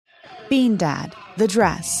Bean Dad, The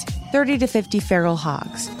Dress, 30 to 50 Feral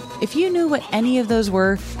Hogs. If you knew what any of those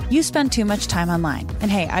were, you spend too much time online.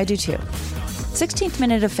 And hey, I do too. 16th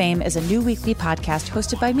Minute of Fame is a new weekly podcast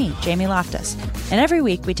hosted by me, Jamie Loftus. And every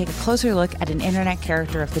week we take a closer look at an internet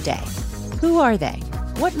character of the day. Who are they?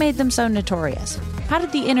 What made them so notorious? How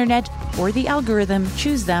did the internet or the algorithm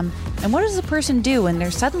choose them? And what does a person do when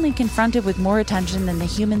they're suddenly confronted with more attention than the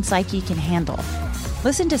human psyche can handle?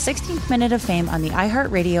 Listen to 16th Minute of Fame on the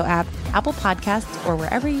iHeartRadio app, Apple Podcasts, or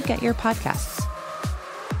wherever you get your podcasts.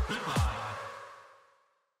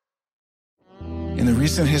 In the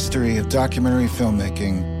recent history of documentary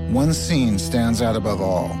filmmaking, one scene stands out above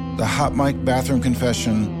all: the hot mic bathroom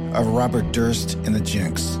confession of Robert Durst in The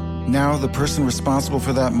Jinx. Now, the person responsible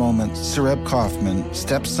for that moment, Sareb Kaufman,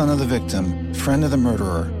 stepson of the victim, friend of the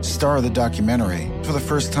murderer, star of the documentary, for the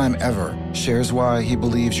first time ever, shares why he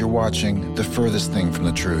believes you're watching the furthest thing from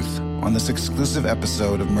the truth on this exclusive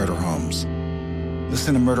episode of Murder Homes.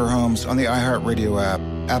 Listen to Murder Homes on the iHeartRadio app,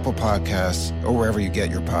 Apple Podcasts, or wherever you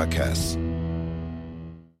get your podcasts.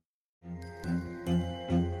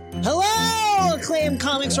 Hello, acclaimed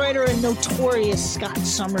comics writer and notorious Scott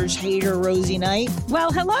Summers hater, Rosie Knight.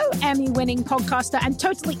 Well, hello, Emmy-winning podcaster and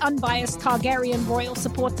totally unbiased Targaryen royal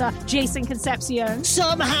supporter, Jason Concepcion.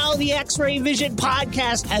 Somehow the X-Ray Vision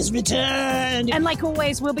podcast has returned. And like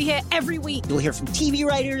always, we'll be here every week. You'll hear from TV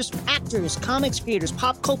writers, actors, comics creators,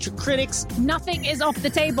 pop culture critics. Nothing is off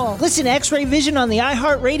the table. Listen to X-Ray Vision on the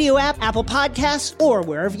iHeartRadio app, Apple Podcasts, or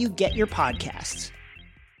wherever you get your podcasts.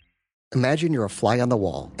 Imagine you're a fly on the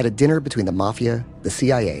wall at a dinner between the Mafia, the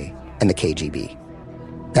CIA, and the KGB.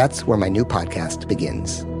 That's where my new podcast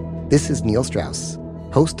begins. This is Neil Strauss,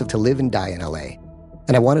 host of To Live and Die in LA,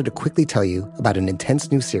 and I wanted to quickly tell you about an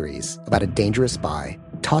intense new series about a dangerous spy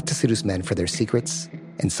taught to seduce men for their secrets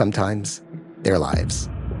and sometimes their lives.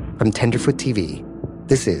 From Tenderfoot TV,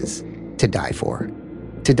 this is To Die For.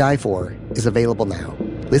 To Die For is available now.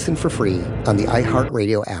 Listen for free on the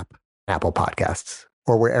iHeartRadio app, Apple Podcasts,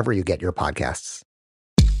 or wherever you get your podcasts.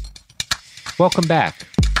 Welcome back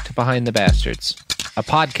to Behind the Bastards, a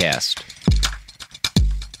podcast.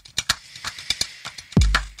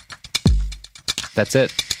 That's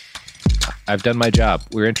it. I've done my job.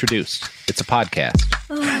 We're introduced. It's a podcast.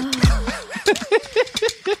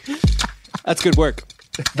 That's good work.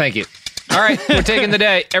 Thank you. All right, we're taking the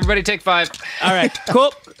day. Everybody take 5. All right,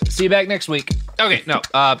 cool. See you back next week. Okay, no.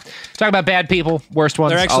 Talk about bad people, worst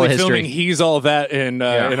ones, They're all actually of history. filming He's All of That in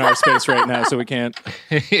our space right now, so we can't.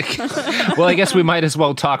 Well, I guess we might as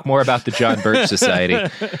well talk more about the John Birch Society.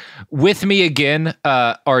 With me again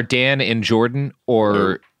are Dan and Jordan,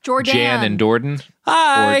 or Jan and Jordan.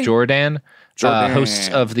 Hi. Or Jordan. Hosts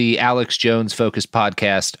of the Alex Jones-focused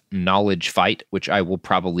podcast Knowledge Fight, which I will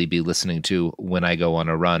probably be listening to when I go on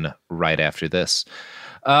a run right after this.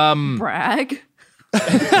 Brag.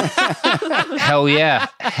 Hell yeah.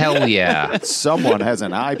 Hell yeah. Someone has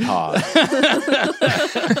an iPod.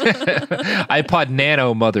 iPod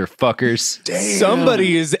Nano, motherfuckers. Damn.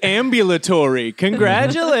 Somebody is ambulatory.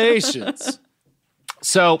 Congratulations.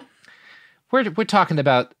 So we're talking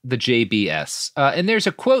about the JBS. And there's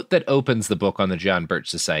a quote that opens the book on the John Birch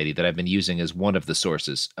Society that I've been using as one of the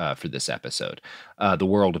sources for this episode, The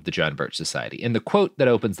World of the John Birch Society. And the quote that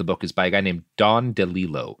opens the book is by a guy named Don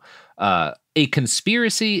DeLillo. A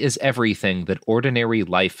conspiracy is everything that ordinary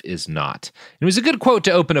life is not. It was a good quote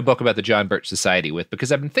to open a book about the John Birch Society with,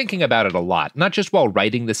 because I've been thinking about it a lot, not just while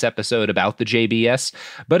writing this episode about the JBS,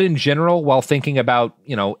 but in general while thinking about,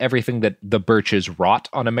 everything that the Birches wrought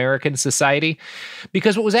on American society.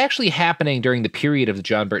 Because what was actually happening during the period of the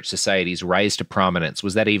John Birch Society's rise to prominence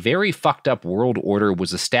was that a very fucked up world order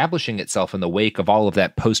was establishing itself in the wake of all of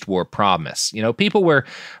that post-war promise. People were,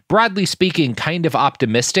 broadly speaking, kind of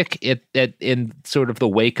optimistic in sort of the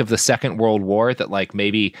wake of the Second World War that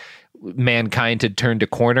maybe mankind had turned a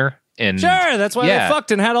corner. And sure, that's why they fucked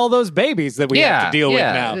and had all those babies that we have to deal with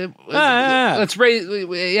now. Let's raise.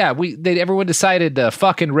 Everyone decided to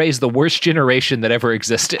fucking raise the worst generation that ever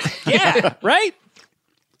existed. Yeah, right.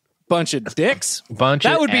 Bunch of dicks.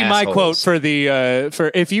 That would be my quote for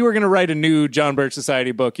for if you were going to write a new John Birch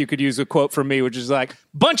Society book, you could use a quote from me, which is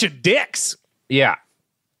bunch of dicks. Yeah.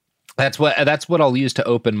 That's what I'll use to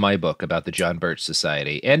open my book about the John Birch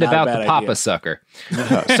Society and about the Papa Sucker.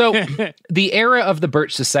 So the era of the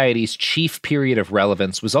Birch Society's chief period of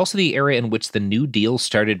relevance was also the era in which the New Deal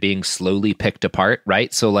started being slowly picked apart,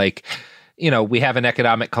 right? So we have an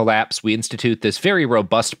economic collapse. We institute this very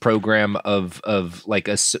robust program of like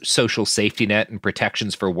a social safety net and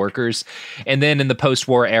protections for workers. And then in the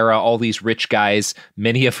post-war era, all these rich guys,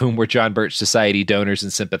 many of whom were John Birch Society donors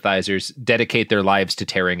and sympathizers, dedicate their lives to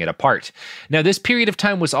tearing it apart. Now, this period of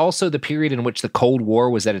time was also the period in which the Cold War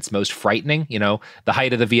was at its most frightening. The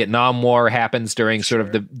height of the Vietnam War happens during sort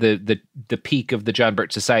of the peak of the John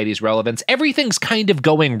Birch Society's relevance. Everything's kind of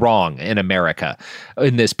going wrong in America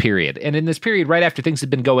in this period. And in this period, right after things had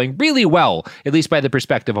been going really well, at least by the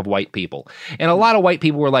perspective of white people. And a lot of white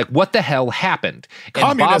people were like, what the hell happened? And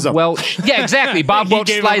Communism. Bob Welch, yeah, exactly. Bob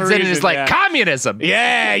Welch slides in and is like, yeah. Communism.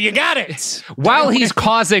 Yeah, you got it. While he's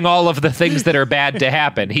causing all of the things that are bad to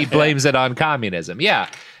happen, he blames it on communism. Yeah,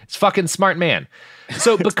 it's fucking smart man.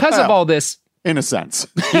 So because of all this, In a sense.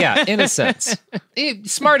 yeah, in a sense,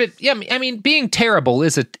 smart. I mean, being terrible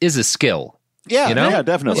is a skill. Yeah, yeah,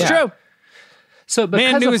 definitely. It's true. So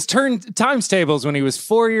Man knew his times tables when he was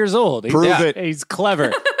 4 years old. Prove it. He's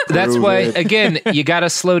clever. That's Prove why, it. again, you got to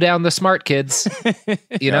slow down the smart kids.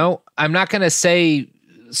 I'm not going to say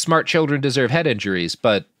smart children deserve head injuries,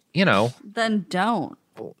 but Then don't.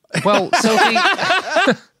 well, Sophie.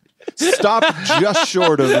 Stop just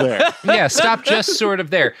short of there. Yeah, stop just sort of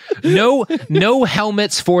there. No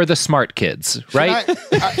helmets for the smart kids, right?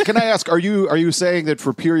 Can I ask, are you saying that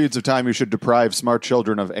for periods of time you should deprive smart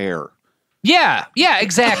children of air? Yeah,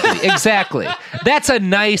 exactly. That's a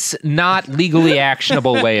nice, not legally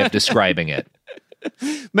actionable way of describing it.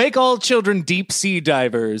 Make all children deep sea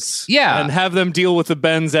divers. Yeah. And have them deal with the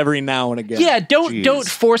bends every now and again. Yeah, don't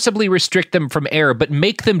forcibly restrict them from air, but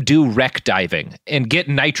make them do wreck diving and get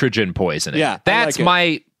nitrogen poisoning. Yeah,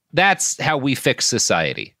 that's how we fix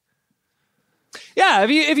society. Yeah,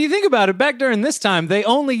 if you think about it, back during this time, they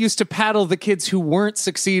only used to paddle the kids who weren't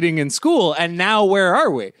succeeding in school, and now where are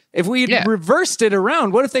we? If we had reversed it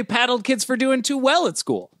around, what if they paddled kids for doing too well at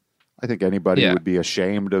school? I think anybody would be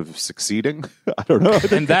ashamed of succeeding. I don't know.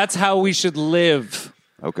 And that's how we should live.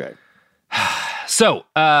 Okay. So,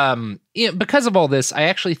 because of all this, I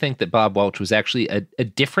actually think that Bob Welch was actually a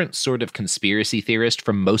different sort of conspiracy theorist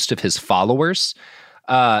from most of his followers.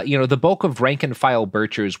 The bulk of rank-and-file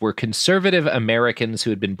Birchers were conservative Americans who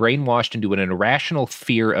had been brainwashed into an irrational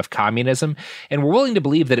fear of communism and were willing to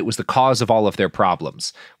believe that it was the cause of all of their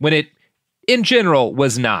problems, when it, in general,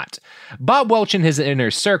 was not. Bob Welch and his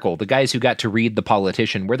inner circle, the guys who got to read The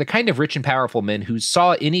Politician, were the kind of rich and powerful men who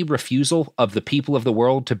saw any refusal of the people of the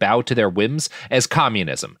world to bow to their whims as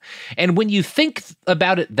communism. And when you think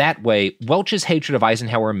about it that way, Welch's hatred of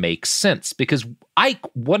Eisenhower makes sense, because Ike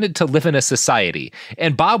wanted to live in a society,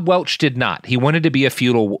 and Bob Welch did not. He wanted to be a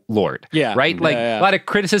feudal lord. Yeah. Right? A lot of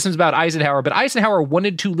criticisms about Eisenhower, but Eisenhower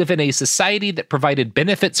wanted to live in a society that provided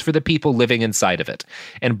benefits for the people living inside of it.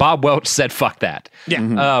 And Bob Welch said, fuck that. Yeah.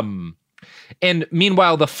 Mm-hmm. And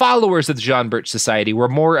meanwhile, the followers of the John Birch Society were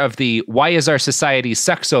more of the, why is our society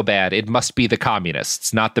suck so bad? It must be the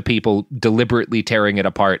communists, not the people deliberately tearing it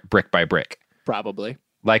apart brick by brick. Probably.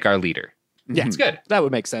 Like our leader. Yeah. It's good. That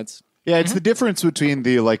would make sense. Yeah, it's the difference between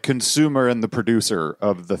the consumer and the producer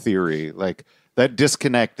of the theory. Like that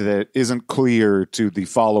disconnect that isn't clear to the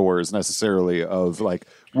followers necessarily of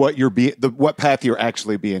what path you're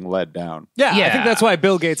actually being led down. Yeah, I think that's why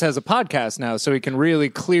Bill Gates has a podcast now, so he can really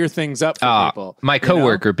clear things up for people. My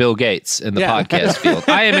coworker, Bill Gates, in the podcast field.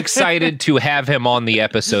 I am excited to have him on the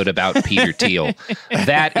episode about Peter Thiel.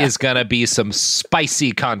 That is going to be some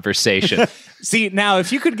spicy conversation. See, now,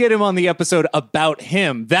 if you could get him on the episode about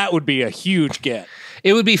him, that would be a huge get.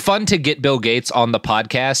 It would be fun to get Bill Gates on the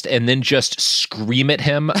podcast and then just scream at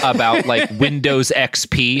him about Windows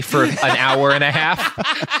XP for an hour and a half.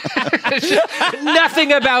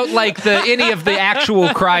 Nothing about any of the actual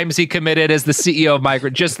crimes he committed as the CEO of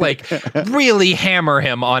Microsoft. Just really hammer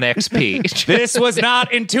him on XP. This was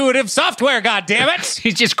not intuitive software, goddammit!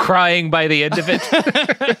 He's just crying by the end of it.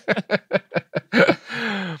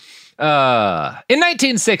 In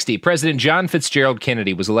 1960, President John Fitzgerald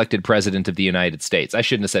Kennedy was elected president of the United States. I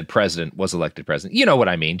shouldn't have said president was elected president. You know what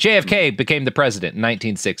I mean. JFK became the president in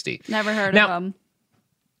 1960. Never heard of him.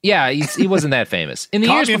 Yeah, he wasn't that famous. In the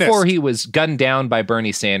years before he was gunned down by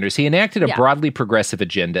Bernie Sanders, he enacted a broadly progressive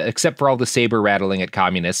agenda, except for all the saber-rattling at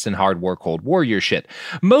communists and hardcore Cold War year shit.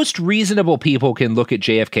 Most reasonable people can look at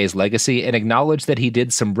JFK's legacy and acknowledge that he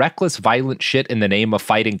did some reckless, violent shit in the name of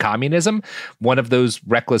fighting communism. One of those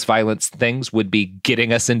reckless, violent things would be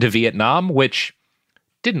getting us into Vietnam, which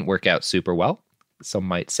didn't work out super well, some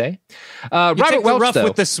might say. Robert Welch, rough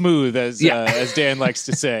with the smooth, as Dan likes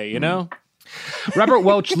to say, you know? Robert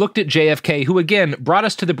Welch looked at JFK, who again brought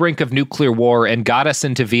us to the brink of nuclear war and got us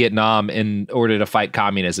into Vietnam in order to fight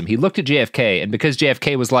communism. He looked at JFK, and because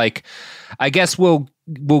JFK was like, I guess we'll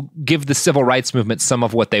give the civil rights movement some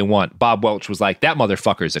of what they want, Bob Welch was like, that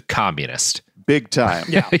motherfucker is a communist. Big time.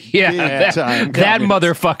 Yeah, time that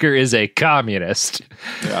motherfucker is a communist.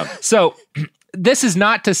 Yeah. So this is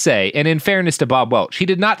not to say, and in fairness to Bob Welch, he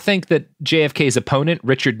did not think that JFK's opponent,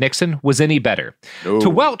 Richard Nixon, was any better. No. To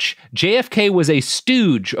Welch, JFK was a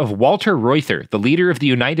stooge of Walter Reuther, the leader of the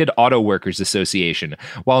United Auto Workers Association,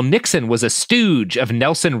 while Nixon was a stooge of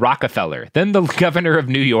Nelson Rockefeller, then the governor of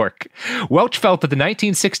New York. Welch felt that the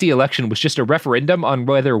 1960 election was just a referendum on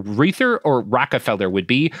whether Reuther or Rockefeller would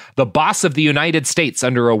be the boss of the United States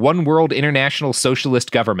under a one-world international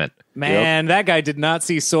socialist government. Man, that guy did not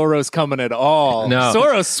see Soros coming at all. No.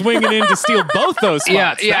 Soros swinging in to steal both those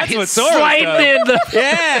spots. Yeah, That's what Soros sliding does. in the...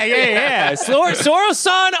 Yeah. Soros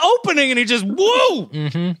saw an opening and he just, woo!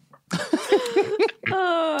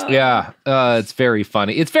 Yeah, it's very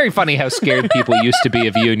funny. It's very funny how scared people used to be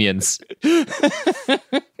of unions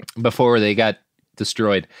before they got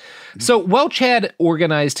destroyed. So Welch had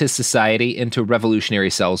organized his society into revolutionary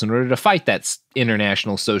cells in order to fight that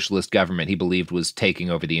international socialist government he believed was taking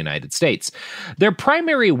over the United States. Their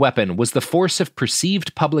primary weapon was the force of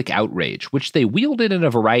perceived public outrage, which they wielded in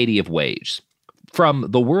a variety of ways. From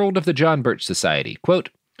The World of the John Birch Society, quote,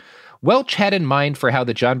 Welch had in mind for how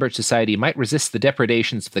the John Birch Society might resist the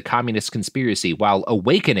depredations of the communist conspiracy while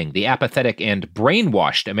awakening the apathetic and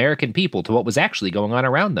brainwashed American people to what was actually going on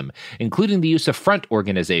around them, including the use of front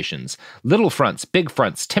organizations, little fronts, big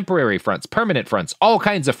fronts, temporary fronts, permanent fronts, all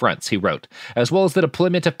kinds of fronts, he wrote, as well as the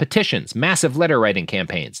deployment of petitions, massive letter-writing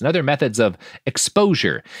campaigns, and other methods of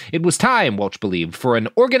exposure. It was time, Welch believed, for an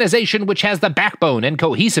organization which has the backbone and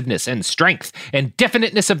cohesiveness and strength and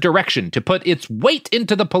definiteness of direction to put its weight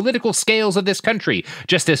into the political scales of this country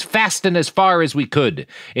just as fast and as far as we could,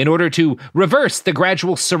 in order to reverse the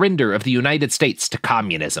gradual surrender of the United States to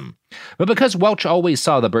communism. But because Welch always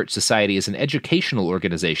saw the Birch Society as an educational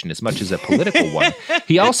organization as much as a political one,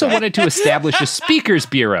 he also wanted to establish a speakers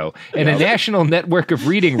bureau and a national network of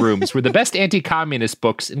reading rooms where the best anti-communist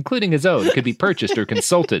books, including his own, could be purchased or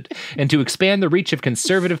consulted, and to expand the reach of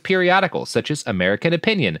conservative periodicals such as American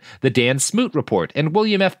Opinion, the Dan Smoot Report, and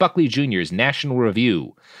William F. Buckley Jr.'s National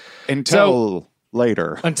Review. Until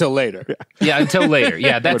later. Yeah, until later.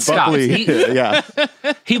 Yeah, that stopped.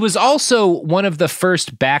 He was also one of the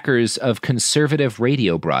first backers of conservative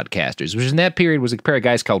radio broadcasters, which in that period was a pair of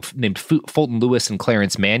guys named Fulton Lewis and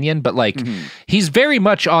Clarence Mannion. But he's very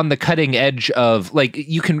much on the cutting edge of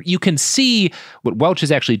you can see what Welch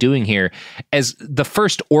is actually doing here as the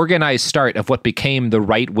first organized start of what became the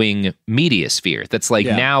right wing media sphere. That's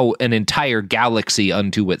now an entire galaxy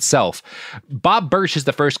unto itself. Bob Birch is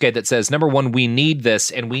the first guy that says, number one, we need this,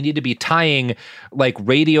 and we need to be tying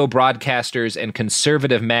radio broadcasters and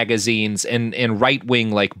conservative magazines and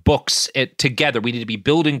right-wing books together. We need to be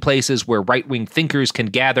building places where right-wing thinkers can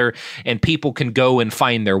gather and people can go and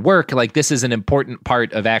find their work. This is an important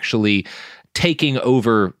part of actually taking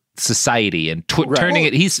over society and turning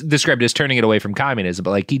it. He's described it as turning it away from communism,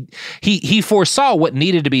 but he foresaw what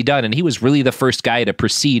needed to be done, and he was really the first guy to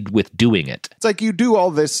proceed with doing it. It's you do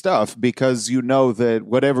all this stuff because you know that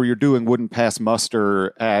whatever you're doing wouldn't pass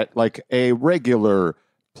muster at a regular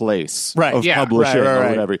place of publishing or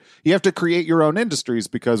whatever. You have to create your own industries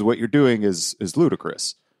because what you're doing is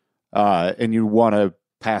ludicrous, and you want to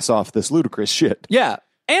pass off this ludicrous shit. Yeah.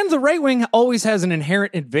 And the right wing always has an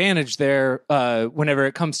inherent advantage there whenever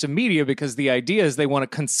it comes to media, because the idea is they want to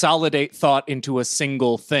consolidate thought into a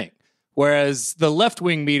single thing. Whereas the left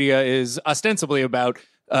wing media is ostensibly about,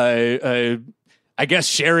 I guess,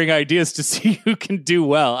 sharing ideas to see who can do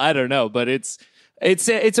well. I don't know, but it's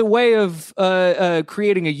a way of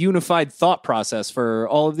creating a unified thought process for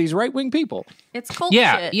all of these right wing people. It's cult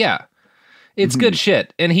shit. Yeah. It's good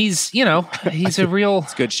shit. And he's a real...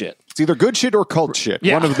 It's good shit. It's either good shit or cult shit.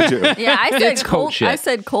 Yeah. One of the two. Yeah, I said it's cult shit. I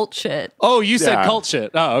said cult shit. Oh, you said cult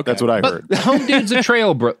shit. Oh, okay. That's what I heard. But Home Dude's a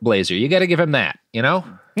trailblazer. You got to give him that,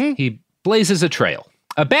 He blazes a trail.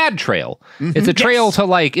 A bad trail. It's a trail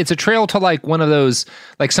to one of those,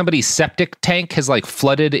 somebody's septic tank has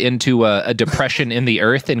flooded into a depression in the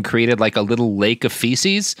earth and created a little lake of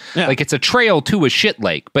feces. Yeah. It's a trail to a shit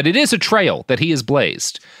lake, but it is a trail that he has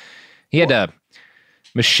blazed. He had to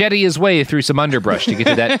machete his way through some underbrush to get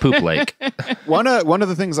to that poop lake. One of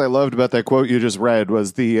the things I loved about that quote you just read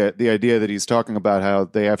was the idea that he's talking about how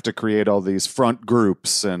they have to create all these front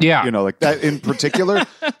groups and that in particular,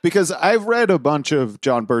 because I've read a bunch of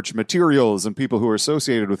John Birch materials and people who are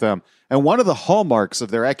associated with them, And one of the hallmarks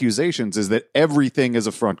of their accusations is that everything is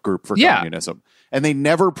a front group for communism. And they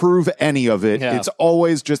never prove any of it. Yeah. It's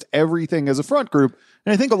always just everything is a front group.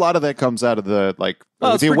 And I think a lot of that comes out of the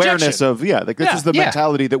the awareness of, this is the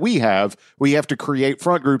mentality that we have. We have to create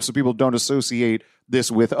front groups so people don't associate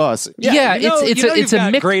this with us. It's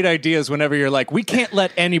a great ideas whenever you're like, we can't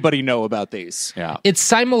let anybody know about these. Yeah. It's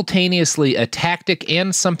simultaneously a tactic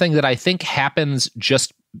and something that I think happens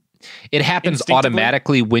it happens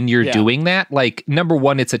automatically when you're doing that. Like, number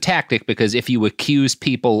one, it's a tactic because if you accuse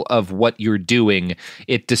people of what you're doing,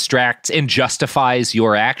 it distracts and justifies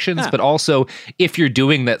your actions. But also, if you're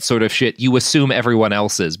doing that sort of shit, you assume everyone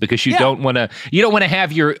else is because you don't want to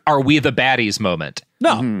have your "are we the baddies" moment.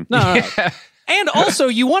 No. And also,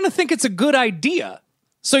 you want to think it's a good idea.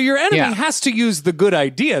 So your enemy has to use the good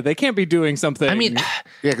idea. They can't be doing something. I mean,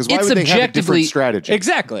 because why would they have a different strategy?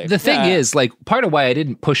 Exactly. The thing is, part of why I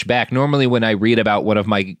didn't push back, normally when I read about one of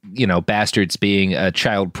my, bastards being a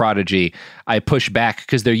child prodigy, I push back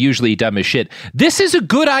because they're usually dumb as shit. This is a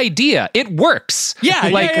good idea. It works.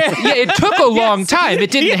 It took a long time.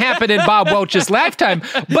 It didn't happen in Bob Welch's lifetime,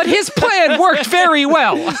 but his plan worked very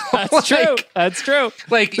well. That's true.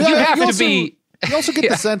 You have to be... You also get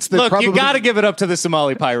the sense that you got to give it up to the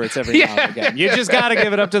Somali pirates every now and again. You just got to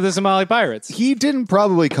give it up to the Somali pirates. He didn't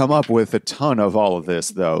probably come up with a ton of all of this,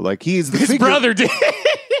 though. His brother did.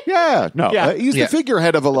 He's the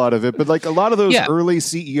figurehead of a lot of it. But a lot of those early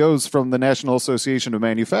CEOs from the National Association of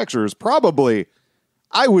Manufacturers probably,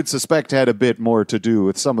 I would suspect, had a bit more to do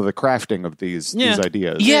with some of the crafting of these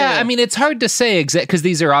ideas. Yeah, I mean, it's hard to say because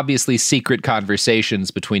these are obviously secret conversations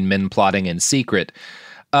between men plotting in secret.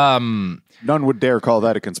 None would dare call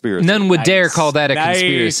that a conspiracy.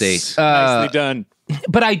 Conspiracy. Nicely done.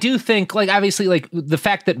 But I do think, obviously, the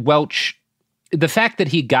fact that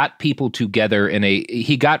he got people together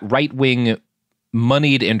he got right-wing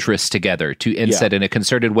moneyed interests together and said in a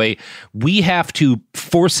concerted way, we have to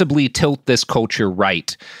forcibly tilt this culture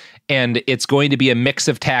right. And it's going to be a mix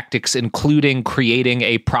of tactics, including creating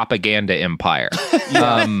a propaganda empire.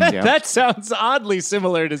 That sounds oddly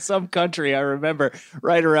similar to some country I remember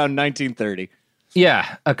right around 1930.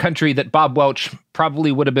 Yeah, a country that Bob Welch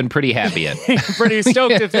probably would have been pretty happy in. Pretty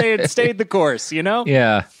stoked if they had stayed the course,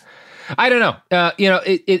 Yeah. I don't know.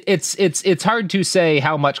 It's hard to say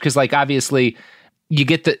how much, because obviously... You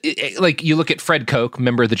get you look at Fred Koch,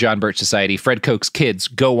 member of the John Birch Society. Fred Koch's kids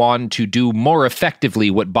go on to do more effectively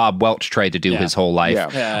what Bob Welch tried to do his whole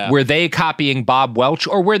life. Were they copying Bob Welch,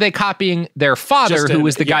 or were they copying their father, who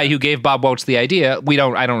was the guy who gave Bob Welch the idea?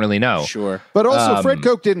 I don't really know. Sure. But also, Fred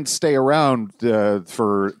Koch didn't stay around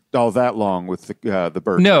for all that long with the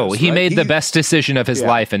Birch. No, he made the best decision of his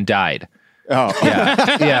life and died. Oh,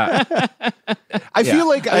 yeah. I feel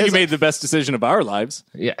like you made the best decision of our lives.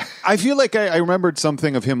 Yeah. I feel like I remembered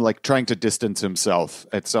something of him trying to distance himself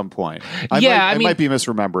at some point. I might be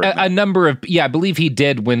misremembering. A number of I believe he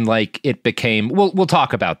did when it became. We'll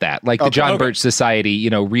talk about that. The John Birch Society,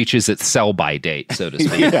 reaches its sell-by date, so to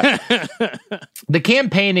speak. The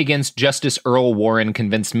campaign against Justice Earl Warren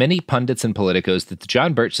convinced many pundits and politicos that the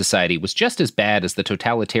John Birch Society was just as bad as the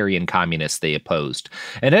totalitarian communists they opposed.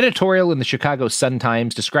 An editorial in the Chicago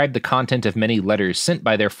Sun-Times described the content of many letters sent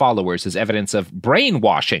by their followers as evidence of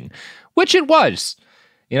brainwashing, which it was.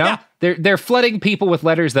 They're flooding people with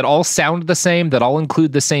letters that all sound the same, that all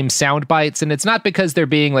include the same sound bites, and it's not because they're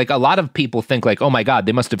being a lot of people think oh my God,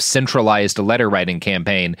 they must have centralized a letter writing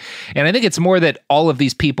campaign. And I think it's more that all of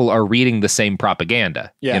these people are reading the same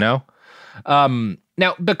propaganda,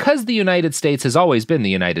 Now, because the United States has always been the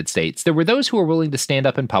United States, there were those who were willing to stand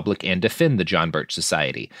up in public and defend the John Birch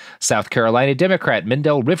Society. South Carolina Democrat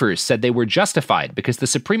Mendel Rivers said they were justified because the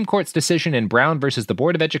Supreme Court's decision in Brown versus the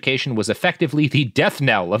Board of Education was effectively the death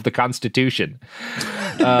knell of the Constitution.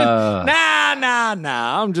 Nah.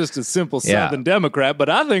 I'm just a simple Southern Democrat, but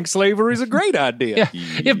I think slavery's a great idea.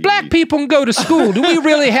 If black people can go to school, do we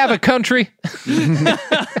really have a country?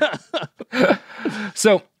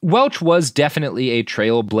 So Welch was definitely a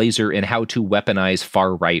trailblazer in how to weaponize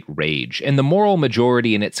far-right rage, and the moral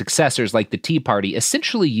majority and its successors like the Tea Party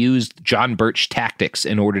essentially used John Birch tactics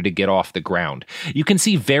in order to get off the ground. You can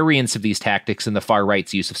see variants of these tactics in the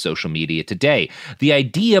far-right's use of social media today. The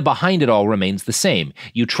idea behind it all remains the same.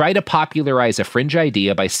 You try to popularize a fringe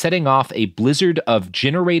idea by setting off a blizzard of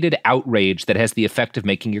generated outrage that has the effect of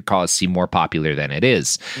making your cause seem more popular than it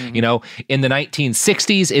is. Mm-hmm. In the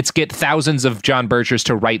 1960s, it's get thousands of John Birchers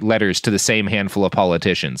to write letters to the same handful of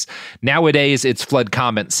politicians. Nowadays, it's flood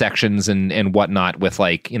comment sections and whatnot with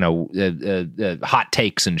hot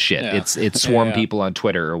takes and shit. Yeah. It's swarm people on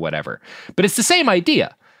Twitter or whatever. But it's the same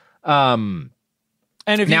idea.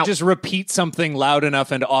 And if you just repeat something loud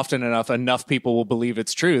enough and often enough people will believe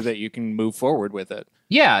it's true that you can move forward with it.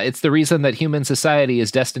 Yeah, it's the reason that human society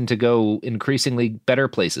is destined to go increasingly better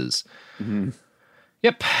places. Mm-hmm.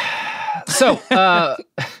 Yep. So,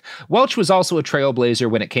 Welch was also a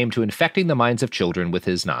trailblazer when it came to infecting the minds of children with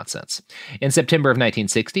his nonsense. In September of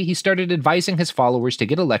 1960, he started advising his followers to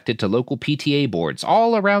get elected to local PTA boards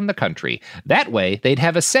all around the country. That way, they'd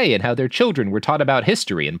have a say in how their children were taught about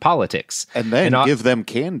history and politics. And then give them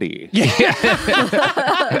candy.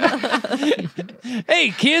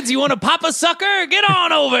 Hey, kids, you want to pop a sucker? Get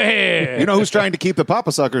on over here. You know who's trying to keep the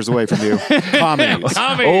papa suckers away from you? Commies.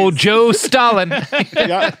 Old Joe Stalin.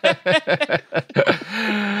 Yeah.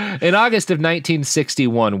 In August of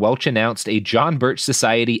 1961, Welch announced a John Birch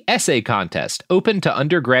Society essay contest open to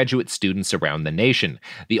undergraduate students around the nation.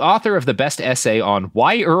 The author of the best essay on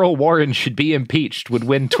why Earl Warren should be impeached would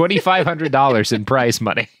win $2,500 in prize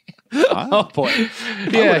money. Oh, boy.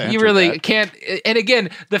 Yeah, you really can't. And again,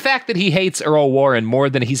 the fact that he hates Earl Warren more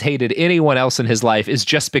than he's hated anyone else in his life is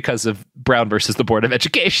just because of Brown versus the Board of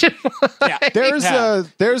Education. There's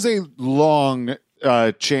a long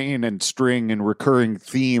chain and string and recurring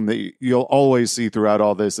theme that you'll always see throughout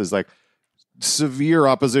all this is like severe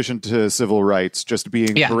opposition to civil rights just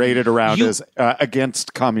being paraded around as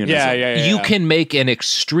against communism. You can make an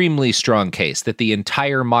extremely strong case that the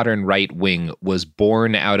entire modern right wing was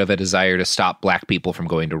born out of a desire to stop black people from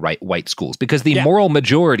going to white schools, because the moral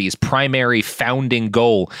majority's primary founding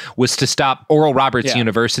goal was to stop Oral Roberts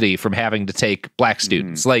University from having to take black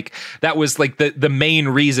students. Like that was like the main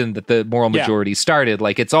reason that the moral majority started.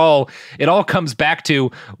 Like it all comes back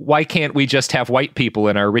to, why can't we just have white people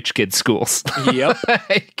in our rich kids' schools? Yep.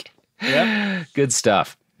 Good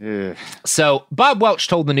stuff. Yeah. So Bob Welch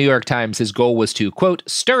told the New York Times his goal was to, quote,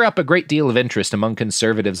 stir up a great deal of interest among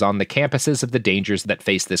conservatives on the campuses of the dangers that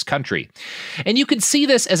face this country. And you could see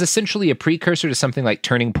this as essentially a precursor to something like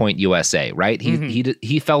Turning Point USA, right?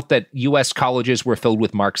 He felt that U.S. colleges were filled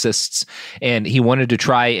with Marxists, and he wanted to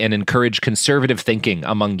try and encourage conservative thinking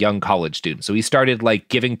among young college students. So he started like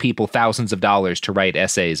giving people thousands of dollars to write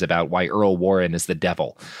essays about why Earl Warren is the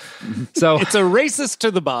devil. So it's a racist to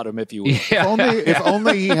the bottom, if you will. Yeah. If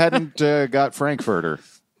only he hadn't got Frankfurter.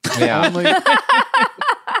 Yeah.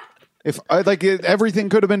 Everything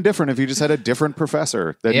could have been different if you just had a different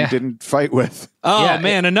professor that you didn't fight with. Oh,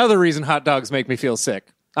 man. Another reason hot dogs make me feel sick.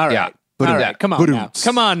 All right. Yeah. All right. Come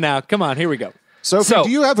on now. Come on. Here we go. Sophie, do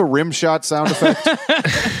you have a rim shot sound effect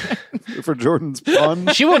for Jordan's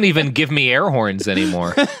pun? She won't even give me air horns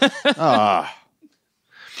anymore.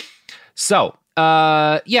 So,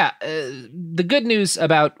 the good news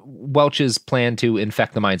about Welch's plan to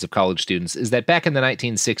infect the minds of college students is that back in the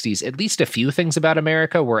 1960s, at least a few things about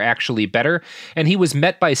America were actually better, and he was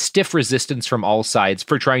met by stiff resistance from all sides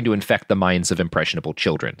for trying to infect the minds of impressionable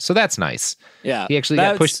children. So that's nice. Yeah. He actually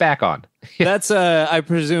got pushed back on. That's, I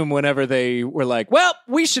presume, whenever they were like, well,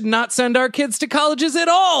 we should not send our kids to colleges at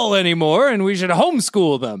all anymore, and we should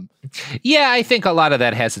homeschool them. Yeah, I think a lot of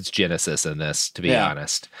that has its genesis in this, to be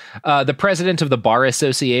honest. The president of the Bar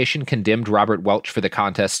Association condemned Robert Welch for the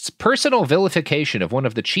contest's personal vilification of one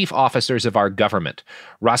of the chief officers of our government.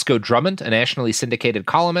 Roscoe Drummond, a nationally syndicated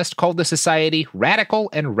columnist, called the society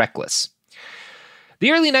radical and reckless.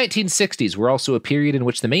 The early 1960s were also a period in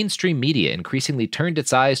which the mainstream media increasingly turned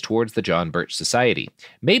its eyes towards the John Birch Society.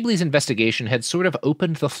 Mabley's investigation had sort of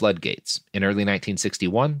opened the floodgates. In early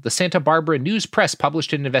 1961, the Santa Barbara News Press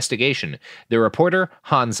published an investigation. The reporter,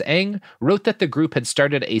 Hans Eng, wrote that the group had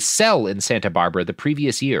started a cell in Santa Barbara the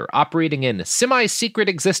previous year, operating in semi-secret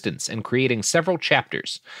existence and creating several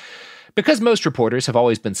chapters. Because most reporters have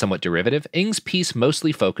always been somewhat derivative, Eng's piece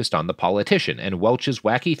mostly focused on the politician and Welch's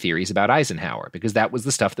wacky theories about Eisenhower, because that was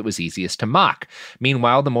the stuff that was easiest to mock.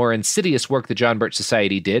 Meanwhile, the more insidious work the John Birch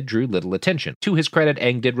Society did drew little attention. To his credit,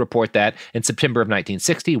 Eng did report that, in September of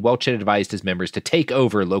 1960, Welch had advised his members to take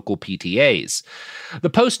over local PTAs. The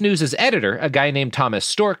Post-News' editor, a guy named Thomas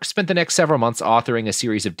Stork, spent the next several months authoring a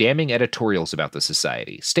series of damning editorials about the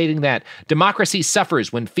society, stating that democracy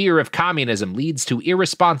suffers when fear of communism leads to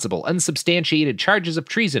irresponsible, unsubstantiated charges of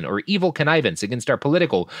treason or evil connivance against our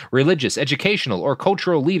political, religious, educational, or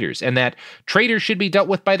cultural leaders, and that traitors should be dealt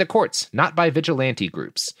with by the courts, not by vigilante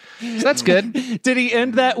groups. So that's good. Did he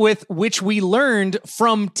end that with, which we learned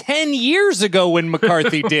from 10 years ago when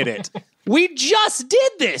McCarthy did it? We just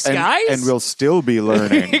did this, guys. And we'll still be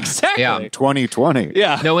learning. Exactly. Yeah. 2020.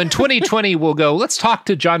 Yeah. No, in 2020, we'll go, let's talk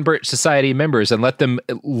to John Birch Society members and let them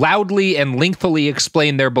loudly and lengthily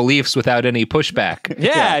explain their beliefs without any pushback.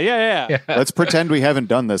 Yeah. Let's pretend we haven't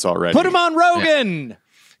done this already. Put him on Rogan.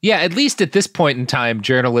 Yeah, at least at this point in time,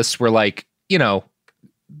 journalists were like,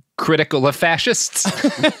 critical of fascists.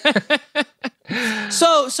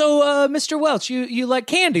 So, Mr. Welch, you like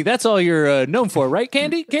candy? That's all you're known for, right?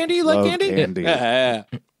 Candy? You like Love candy? candy.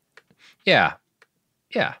 Yeah.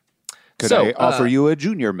 Could I offer you a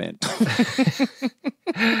junior mint?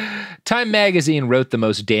 Time magazine wrote the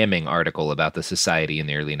most damning article about the society in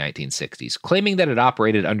the early 1960s, claiming that it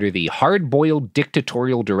operated under the hard-boiled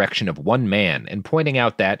dictatorial direction of one man, and pointing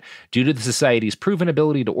out that, due to the society's proven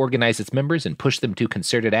ability to organize its members and push them to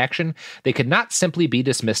concerted action, they could not simply be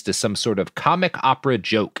dismissed as some sort of comic opera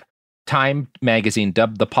joke. Time magazine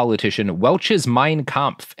dubbed the politician Welch's Mein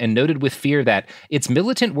Kampf and noted with fear that its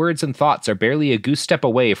militant words and thoughts are barely a goose step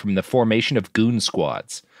away from the formation of goon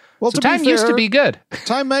squads. Well, so Time used to be good.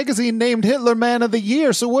 Time magazine named Hitler Man of the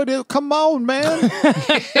Year, so come on, man.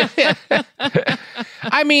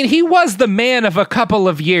 I mean, he was the man of a couple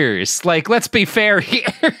of years. Like, let's be fair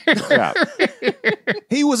here. Yeah.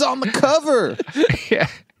 He was on the cover. Yeah.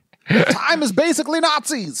 Time is basically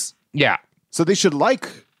Nazis. Yeah. So they should like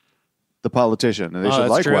the politician, and they should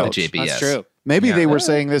like true. Welch. The JBS. That's true. Maybe they were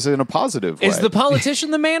saying this in a positive way. Is the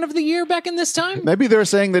politician the man of the year back in this time? Maybe they're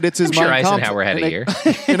saying that it's his I'm sure Mein Kampf Eisenhower had a year.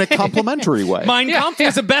 in a complimentary way. Mein Kampf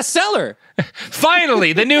is a bestseller.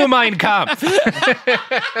 Finally, the new Mein Kampf.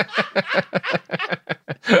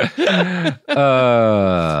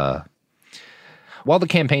 While the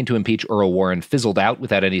campaign to impeach Earl Warren fizzled out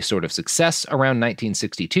without any sort of success, around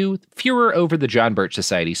 1962, furor over the John Birch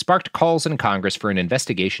Society sparked calls in Congress for an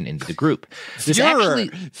investigation into the group. Furor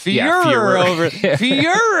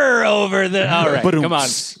over the. All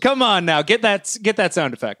right, come on now, get that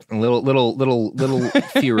sound effect. A little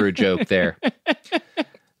furor joke there.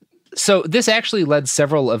 So this actually led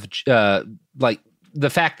several of the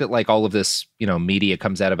fact that like all of this, media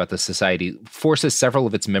comes out about the society forces several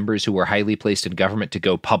of its members who were highly placed in government to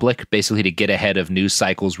go public, basically to get ahead of news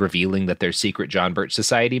cycles revealing that they're secret John Birch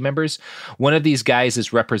Society members. One of these guys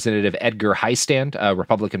is Representative Edgar Heistand, a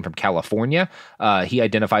Republican from California. He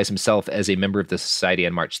identifies himself as a member of the society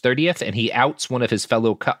on March 30th, and he outs one of his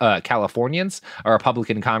fellow Californians, a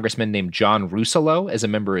Republican congressman named John Russolo, as a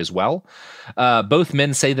member as well. Both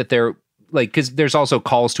men say that they're because there's also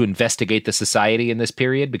calls to investigate the society in this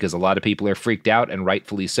period because a lot of people are freaked out, and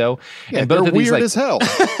rightfully so. Yeah, and both they're of these, weird as hell.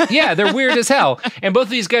 Yeah, they're weird as hell. And both of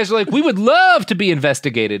these guys are like, we would love to be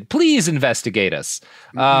investigated. Please investigate us.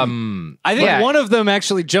 I think one of them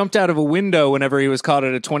actually jumped out of a window whenever he was caught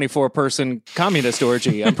at a 24-person communist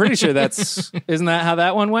orgy. I'm pretty sure isn't that how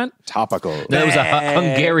that one went? Topical. There was a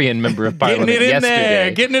Hungarian member of parliament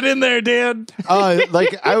yesterday. Getting it in there, Dan.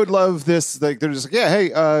 I would love this. Like, they're just like, yeah,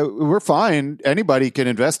 hey, we're fine. Anybody can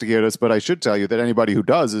investigate us, but I should tell you that anybody who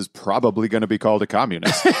does is probably going to be called a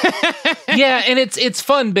communist. Yeah, and it's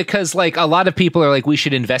fun because like a lot of people are like, we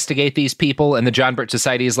should investigate these people, and the John Birch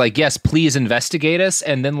Society is like, yes, please investigate us.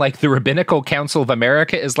 And then like the Rabbinical Council of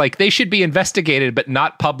America is like, they should be investigated, but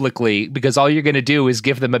not publicly, because all you're going to do is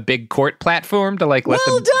give them a big court platform to like let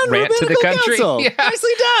them rant to the country. Yeah.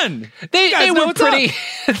 Nicely done. They were pretty.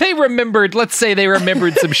 They remembered. Let's say they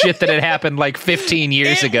remembered some shit that had happened like 15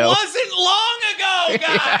 years ago. It wasn't long ago,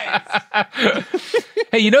 guys.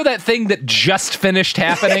 Hey, you know that thing that just finished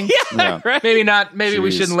happening? Yeah. Right? Maybe not. Maybe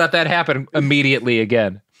we shouldn't let that happen immediately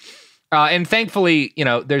again. And thankfully,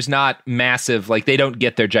 there's not massive, like they don't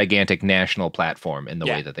get their gigantic national platform in the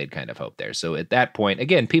way that they'd kind of hoped there. So at that point,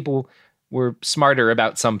 again, people were smarter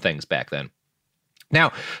about some things back then.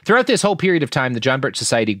 Now, throughout this whole period of time, the John Birch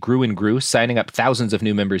Society grew and grew, signing up thousands of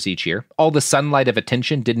new members each year. All the sunlight of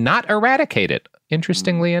attention did not eradicate it,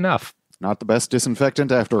 interestingly enough. Not the best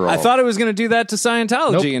disinfectant after all. I thought it was going to do that to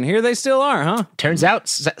Scientology, and here they still are, huh? Turns out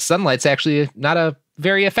sunlight's actually not a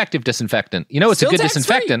very effective disinfectant. It's still a good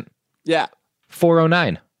disinfectant. Yeah.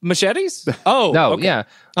 409. Machetes? Oh, no, okay. yeah.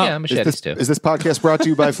 Yeah, machetes too. Is this podcast brought to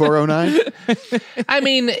you by 409? I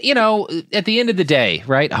mean, at the end of the day,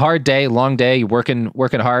 right? Hard day, long day, you're working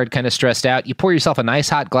hard, kind of stressed out. You pour yourself a nice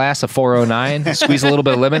hot glass of 409, squeeze a little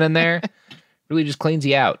bit of lemon in there. Really just cleans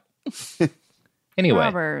you out. Anyway.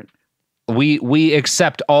 Robert. We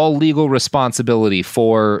accept all legal responsibility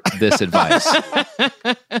for this advice.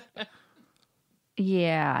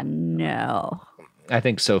 Yeah, no. I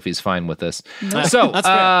think Sophie's fine with this. No. So,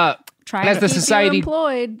 Trying as to the keep society you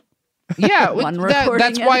employed. Yeah, One recording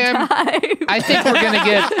that's why at a time. I think we're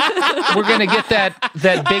gonna get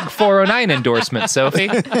that big 409 endorsement, Sophie.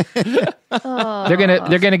 They're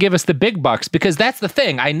gonna give us the big bucks, because that's the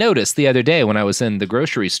thing I noticed the other day when I was in the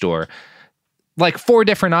grocery store. Like 4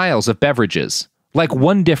 different aisles of beverages, like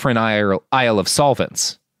 1 different aisle of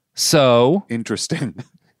solvents. So interesting.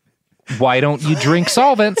 Why don't you drink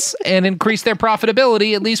solvents and increase their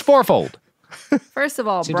profitability at least 4-fold? First of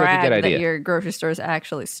all, Seems like a brag good that idea. your grocery store is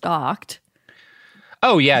actually stocked.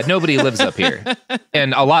 Oh, yeah. Nobody lives up here.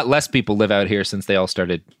 And a lot less people live out here since they all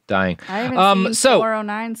started dying. I haven't seen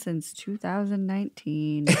 409 since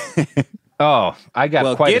 2019. Oh, I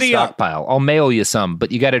got quite a giddy up. stockpile. I'll mail you some,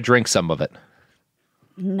 but you got to drink some of it.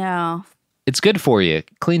 No. It's good for you.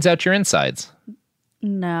 It cleans out your insides.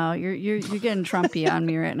 No, you're getting Trumpy on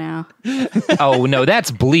me right now. Oh, no, that's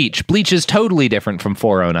bleach. Bleach is totally different from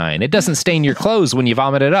 409. It doesn't stain your clothes when you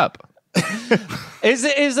vomit it up. Is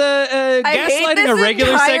gaslighting a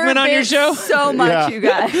regular entire segment on your bit show? So much, you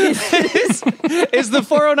guys. Is the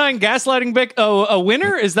 409 gaslighting bit a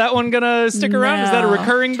winner? Is that one gonna stick around? Is that a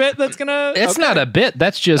recurring bit that's gonna? It's not a bit.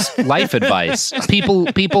 That's just life advice.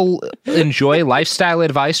 People enjoy lifestyle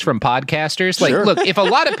advice from podcasters. Like, look, if a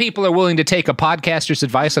lot of people are willing to take a podcaster's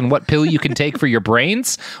advice on what pill you can take for your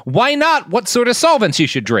brains, why not what sort of solvents you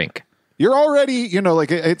should drink? You're already,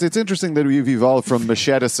 it's interesting that we've evolved from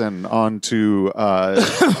Machedicin onto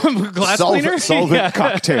glass cleaner? solvent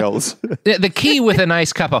cocktails. The key with a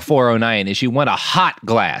nice cup of 409 is you want a hot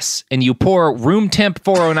glass, and you pour room temp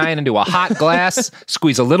 409 into a hot glass,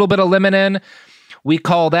 squeeze a little bit of lemon in. We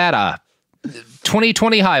call that a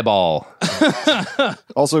 2020 highball.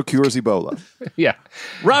 Also cures Ebola. Yeah.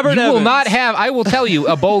 Robert You will Evans. not have, I will tell you,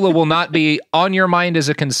 Ebola will not be on your mind as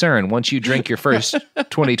a concern once you drink your first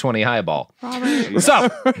 2020 highball. What's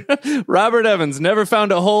up? Robert Evans never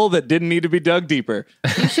found a hole that didn't need to be dug deeper.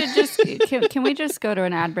 You should just can we just go to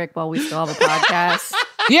an ad break while we still have a podcast?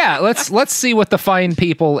 Yeah, let's see what the fine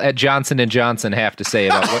people at Johnson & Johnson have to say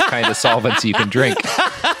about what kind of solvents you can drink.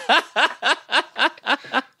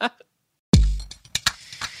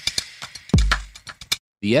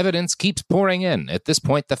 The evidence keeps pouring in. At this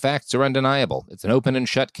point, the facts are undeniable. It's an open and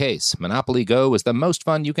shut case. Monopoly Go is the most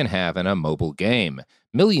fun you can have in a mobile game.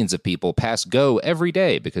 Millions of people pass Go every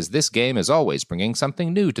day because this game is always bringing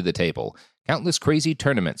something new to the table. Countless crazy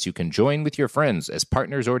tournaments you can join with your friends as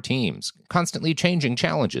partners or teams. Constantly changing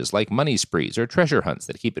challenges like money sprees or treasure hunts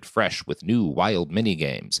that keep it fresh with new wild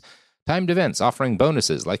mini-games. Timed events offering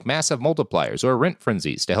bonuses like massive multipliers or rent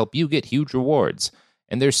frenzies to help you get huge rewards.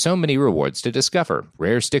 And there's so many rewards to discover.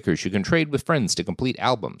 Rare stickers you can trade with friends to complete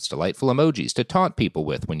albums, delightful emojis to taunt people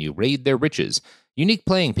with when you raid their riches, unique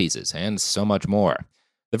playing pieces, and so much more.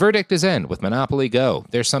 The verdict is in with Monopoly Go.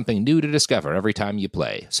 There's something new to discover every time you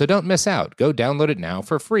play. So don't miss out. Go download it now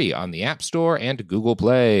for free on the App Store and Google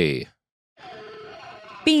Play.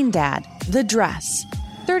 Bean Dad, The Dress,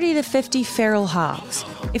 30 to 50 feral hogs.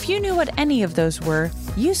 If you knew what any of those were,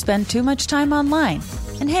 you spend too much time online.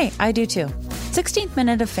 And hey, I do too. 16th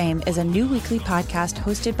Minute of Fame is a new weekly podcast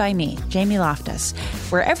hosted by me, Jamie Loftus,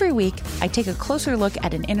 where every week I take a closer look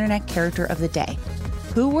at an internet character of the day.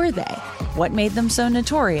 Who were they? What made them so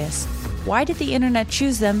notorious? Why did the internet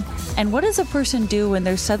choose them? And what does a person do when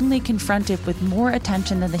they're suddenly confronted with more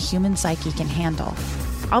attention than the human psyche can handle?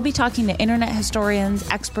 I'll be talking to internet historians,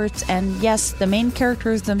 experts, and yes, the main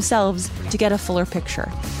characters themselves to get a fuller picture.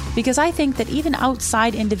 Because I think that even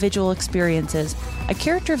outside individual experiences, a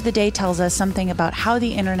character of the day tells us something about how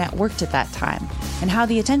the internet worked at that time, and how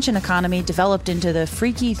the attention economy developed into the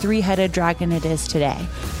freaky three-headed dragon it is today.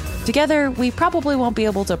 Together, we probably won't be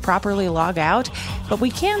able to properly log out, but we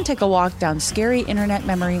can take a walk down scary internet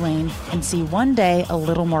memory lane and see one day a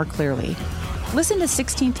little more clearly. Listen to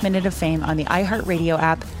 16th Minute of Fame on the iHeartRadio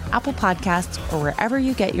app, Apple Podcasts, or wherever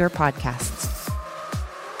you get your podcasts.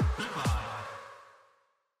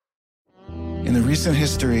 In the recent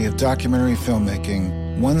history of documentary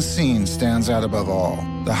filmmaking, one scene stands out above all: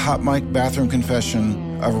 the hot mic bathroom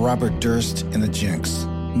confession of Robert Durst in The Jinx.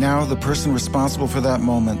 Now, the person responsible for that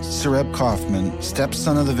moment, Sareb Kaufman,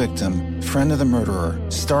 stepson of the victim, friend of the murderer,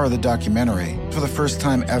 star of the documentary, for the first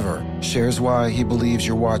time ever, shares why he believes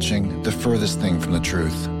you're watching the furthest thing from the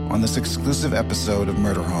truth on this exclusive episode of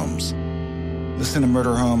Murder Homes. Listen to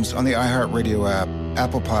Murder Homes on the iHeartRadio app,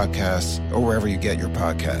 Apple Podcasts, or wherever you get your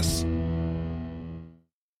podcasts.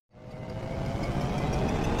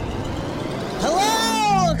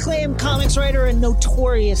 Hello, acclaimed comics writer and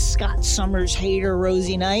notorious Scott Summers hater,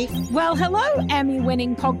 Rosie Knight. Well, hello,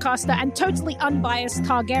 Emmy-winning podcaster and totally unbiased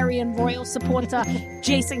Targaryen royal supporter,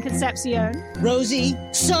 Jason Concepcion. Rosie,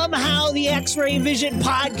 somehow the X-Ray Vision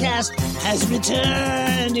podcast has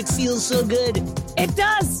returned. It feels so good. It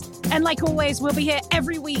does. And like always, we'll be here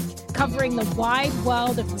every week covering the wide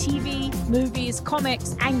world of TV, movies,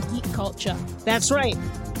 comics, and geek culture. That's right.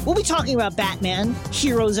 We'll be talking about Batman,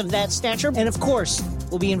 heroes of that stature, and of course,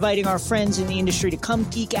 we'll be inviting our friends in the industry to come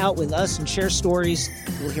geek out with us and share stories.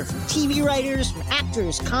 We'll hear from TV writers, from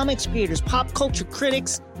actors, comics creators, pop culture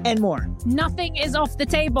critics, and more. Nothing is off the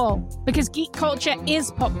table because geek culture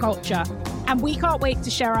is pop culture, and we can't wait to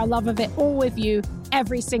share our love of it all with you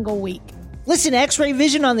every single week. Listen to X-Ray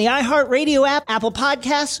Vision on the iHeartRadio app, Apple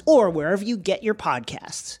Podcasts, or wherever you get your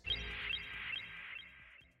podcasts.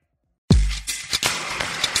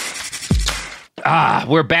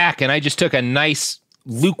 We're back, and I just took a nice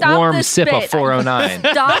lukewarm sip of 409.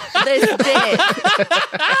 Stop this bit.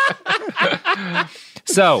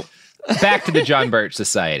 So, back to the John Birch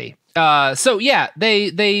Society.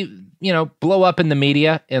 They blow up in the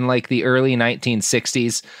media in like the early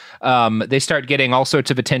 1960s. They start getting all sorts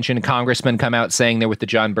of attention. Congressmen come out saying they're with the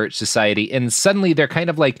John Birch Society, and suddenly they're kind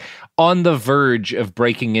of like on the verge of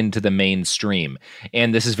breaking into the mainstream.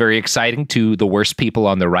 And this is very exciting to the worst people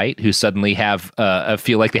on the right who suddenly have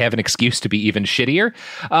feel like they have an excuse to be even shittier.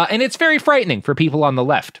 And it's very frightening for people on the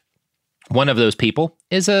left. One of those people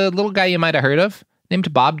is a little guy you might have heard of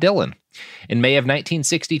named Bob Dylan. In May of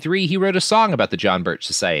 1963, he wrote a song about the John Birch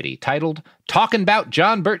Society titled Talkin' About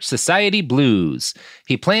John Birch Society Blues.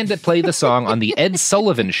 He planned to play the song on the Ed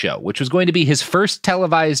Sullivan Show, which was going to be his first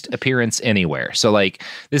televised appearance anywhere. So, like,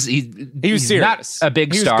 he was serious. Not a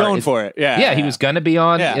big star. He was going for it. Yeah, he was going to be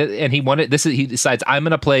on, and he wanted this. He decides, I'm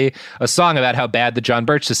going to play a song about how bad the John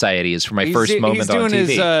Birch Society is for my first moment on TV.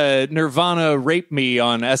 He's doing his Nirvana Rape Me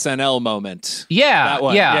on SNL moment. Yeah, that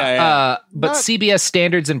one. But CBS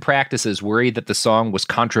Standards and Practices worried that the song was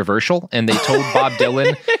controversial, and they told Bob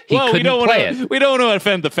Dylan he couldn't play it. We don't want to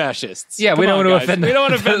offend the fascists. Yeah, we don't want to offend. We don't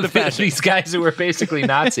want to offend the fascists. These guys who were basically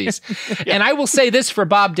Nazis. And I will say this for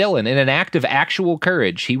Bob Dylan: in an act of actual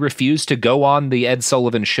courage, he refused to go on the Ed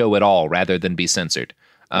Sullivan Show at all, rather than be censored.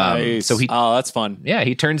 Nice. So that's fun. Yeah,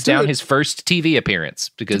 he turns down his first TV appearance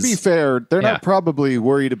because, to be fair, they're not probably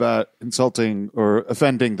worried about insulting or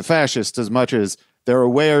offending the fascists as much as they're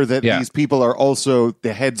aware that these people are also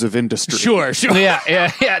the heads of industry. Sure.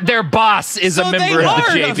 Yeah. Their boss is a member of the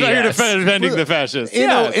JBS. Defending the fascists.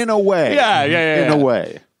 In a way. In a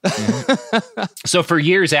way. So for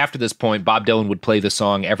years after this point, Bob Dylan would play the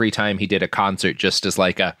song every time he did a concert, just as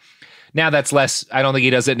like a... Now that's less, I don't think he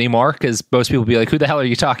does it anymore, because most people be like, who the hell are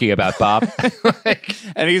you talking about, Bob?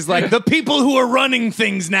 And he's like, the people who are running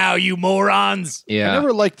things now, you morons. Yeah. I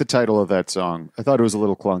never liked the title of that song. I thought it was a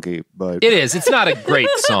little clunky, but... It is. It's not a great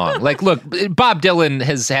song. Like, look, Bob Dylan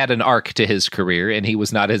has had an arc to his career, and he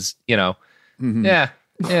was not as, yeah.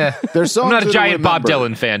 There's songs I'm not a giant Bob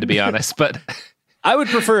Dylan fan, to be honest, but... I would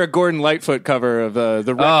prefer a Gordon Lightfoot cover of the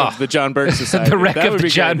wreck of the John Birch Society. The wreck of the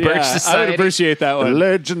John Birch Society. I would appreciate that one. The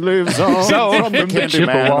legend lives on from the Candy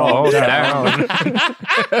Man on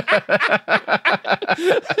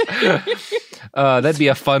down. That'd be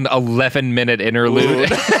a fun 11-minute interlude.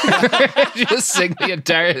 Just sing the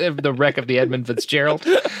entire the wreck of the Edmund Fitzgerald.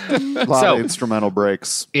 A lot of instrumental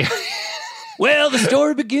breaks. Yeah. Well, the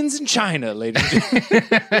story begins in China, ladies and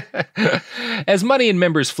gentlemen. As money and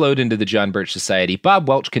members flowed into the John Birch Society, Bob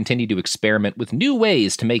Welch continued to experiment with new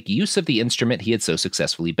ways to make use of the instrument he had so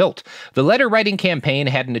successfully built. The letter-writing campaign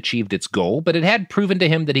hadn't achieved its goal, but it had proven to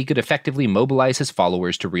him that he could effectively mobilize his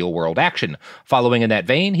followers to real-world action. Following in that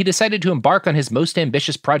vein, he decided to embark on his most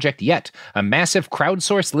ambitious project yet, a massive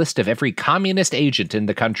crowdsourced list of every communist agent in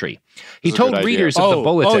the country. He told readers of the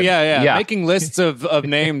Bulletin... Oh, yeah. Making lists of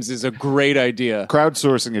names is a great idea.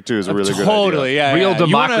 Crowdsourcing it too is a really good idea. Totally, yeah. Real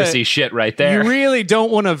democracy shit right there. You really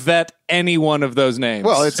don't want to vet any one of those names.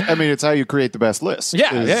 Well, it's how you create the best list.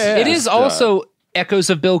 It is also echoes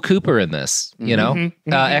of Bill Cooper in this,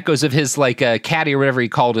 echoes of his caddy or whatever he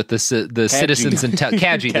called it, the citizens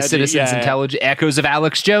Cadgy, the citizens intelligence, echoes of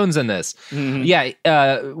Alex Jones in this.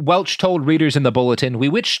 Welch told readers in the Bulletin, "We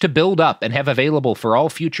wish to build up and have available for all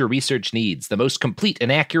future research needs the most complete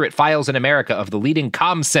and accurate files in America of the leading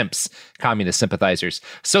comsimps, communist sympathizers,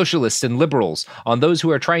 socialists and liberals, on those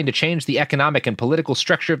who are trying to change the economic and political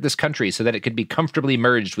structure of this country so that it could be comfortably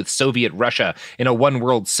merged with Soviet Russia in a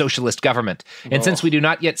one-world socialist government. And since we do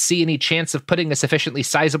not yet see any chance of putting a sufficiently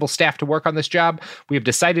sizable staff to work on this job, we have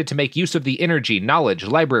decided to make use of the energy, knowledge,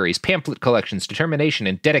 libraries, pamphlet collections, determination,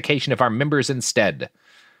 and dedication of our members instead."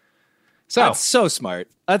 So that's so smart.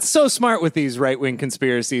 That's so smart with these right-wing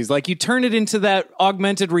conspiracies. Like, you turn it into that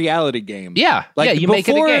augmented reality game. Yeah. You make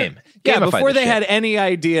it a game. Before they had any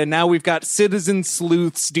idea, now we've got citizen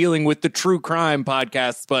sleuths dealing with the true crime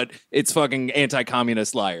podcasts, but it's fucking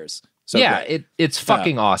anti-communist liars. So it's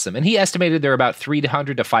fucking awesome. And he estimated there are about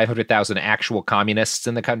 300 to 500,000 actual communists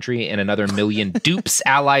in the country and another million dupes,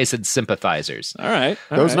 allies, and sympathizers. All right.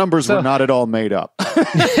 Those numbers were not at all made up.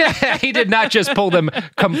 He did not just pull them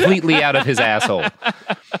completely out of his asshole.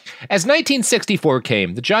 As 1964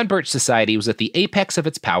 came, the John Birch Society was at the apex of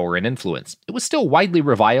its power and influence. It was still widely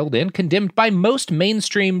reviled and condemned by most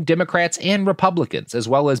mainstream Democrats and Republicans, as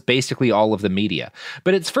well as basically all of the media.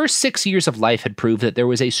 But its first 6 years of life had proved that there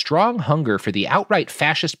was a strong hunger for the outright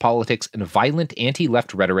fascist politics and violent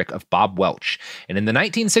anti-left rhetoric of Bob Welch. And in the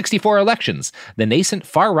 1964 elections, the nascent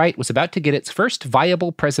far right was about to get its first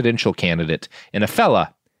viable presidential candidate in a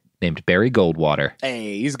fella named Barry Goldwater.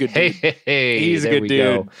 Hey, he's a good dude. Hey, he's a good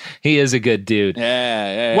dude. He is a good dude.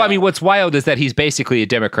 Yeah. Well, I mean, what's wild is that he's basically a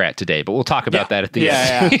Democrat today, but we'll talk about that at the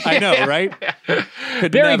end. Yeah, I know, right?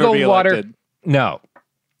 Could Barry never be Goldwater. elected. No.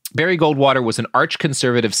 Barry Goldwater was an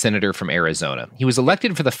arch-conservative senator from Arizona. He was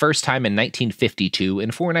elected for the first time in 1952,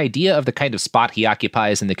 and for an idea of the kind of spot he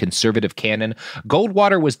occupies in the conservative canon,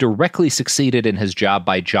 Goldwater was directly succeeded in his job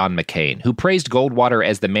by John McCain, who praised Goldwater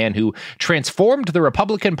as the man who transformed the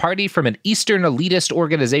Republican Party from an Eastern elitist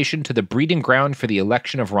organization to the breeding ground for the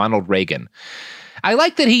election of Ronald Reagan. I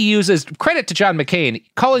like that he uses credit to John McCain.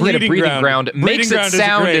 Calling it a breeding ground makes it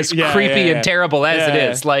sound as creepy and terrible as it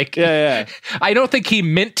is. Like, I don't think he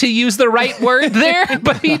meant to use the right word there,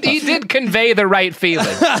 but he did convey the right feeling.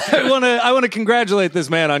 I want to congratulate this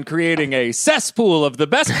man on creating a cesspool of the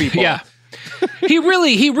best people. Yeah. He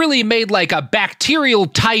really made like a bacterial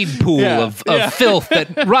tide pool of filth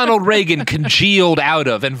that Ronald Reagan congealed out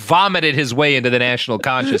of and vomited his way into the national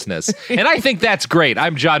consciousness. And I think that's great.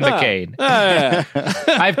 I'm John McCain.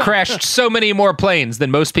 I've crashed so many more planes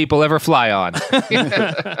than most people ever fly on.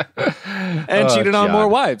 And cheated on more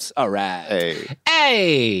wives. All right.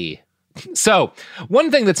 Hey. So,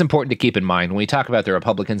 one thing that's important to keep in mind when we talk about the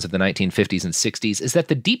Republicans of the 1950s and 60s is that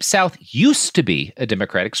the Deep South used to be a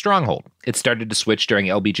Democratic stronghold. It started to switch during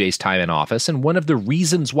LBJ's time in office, and one of the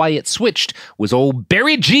reasons why it switched was old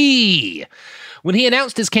Barry G. When he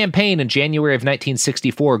announced his campaign in January of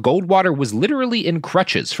 1964, Goldwater was literally in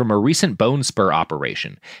crutches from a recent bone spur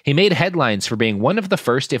operation. He made headlines for being one of the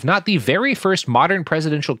first, if not the very first, modern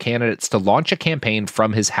presidential candidates to launch a campaign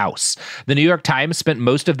from his house. The New York Times spent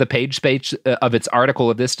most of the page space of its article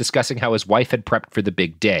of this discussing how his wife had prepped for the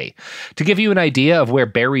big day. To give you an idea of where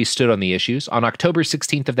Barry stood on the issues, on October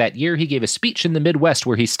 16th of that year, he gave a speech in the Midwest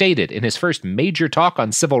where he stated, in his first major talk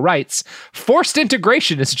on civil rights, "Forced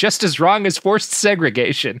integration is just as wrong as forced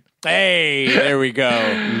segregation." Hey, there we go.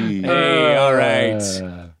 Hey, all right.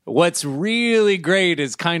 What's really great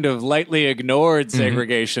is kind of lightly ignored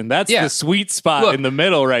segregation. That's the sweet spot in the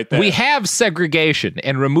middle right there. We have segregation,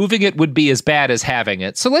 and removing it would be as bad as having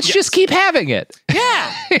it. So let's just keep having it.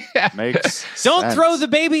 Yeah. Makes Don't sense. throw the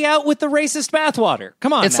baby out with the racist bathwater.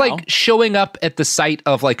 Come on, It's now. like showing up at the site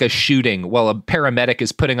of like a shooting while a paramedic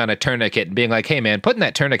is putting on a tourniquet and being like, "Hey man, putting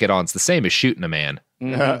that tourniquet on is the same as shooting a man."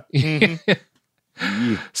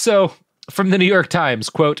 So, from the New York Times,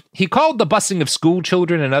 quote, "He called the busing of school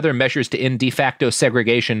children and other measures to end de facto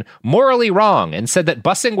segregation morally wrong and said that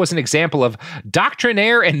busing was an example of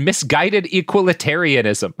doctrinaire and misguided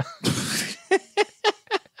equalitarianism."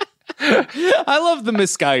 I love the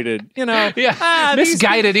misguided,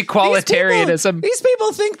 misguided equalitarianism. These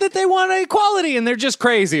people think that they want equality and they're just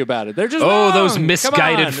crazy about it. They're just those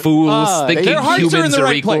misguided fools thinking their hearts humans are in the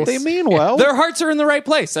right equal. place. They mean well. Their hearts are in the right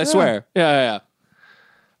place, I swear. Yeah.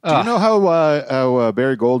 Do you know how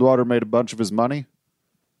Barry Goldwater made a bunch of his money?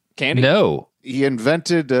 Candy? No. He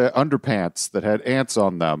invented underpants that had ants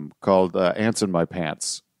on them called Ants in My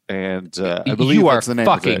Pants. And I believe you are that's the name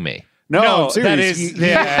of fucking it. me. No, I'm serious.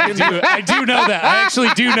 that is. I do know that. I actually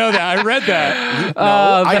do know that. I read that.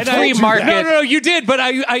 The flea market. No, you did. But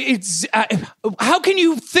how can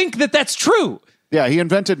you think that that's true? Yeah, he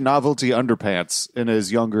invented novelty underpants in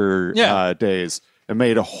his younger days and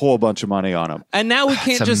made a whole bunch of money on them. And now we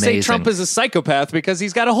can't just say Trump is a psychopath because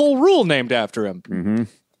he's got a whole rule named after him. Mm-hmm.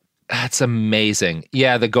 That's amazing.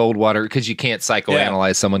 Yeah, the Goldwater, because you can't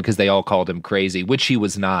psychoanalyze someone because they all called him crazy, which he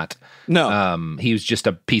was not. No. He was just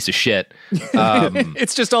a piece of shit.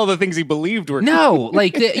 It's just all the things he believed were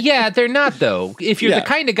they're not, though. If you're the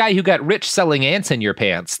kind of guy who got rich selling ants in your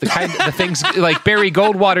pants, the things like Barry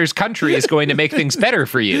Goldwater's country is going to make things better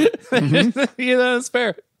for you. Mm-hmm. That's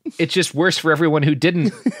fair. It's just worse for everyone who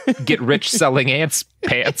didn't get rich selling ants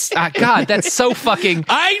pants. God, that's so fucking...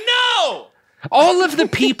 I know! All of the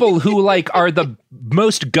people who are the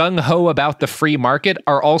most gung-ho about the free market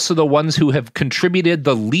are also the ones who have contributed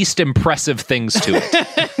the least impressive things to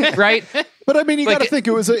it. Right? But I mean, you got to think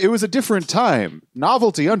it was a different time.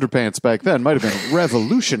 Novelty underpants back then might have been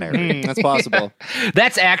revolutionary. That's possible.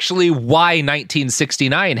 That's actually why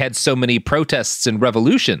 1969 had so many protests and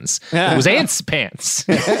revolutions. It was ants pants.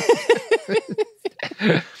 Yeah.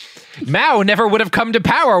 Mao never would have come to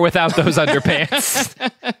power without those underpants.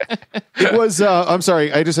 It was, I'm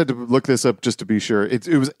sorry, I just had to look this up just to be sure. It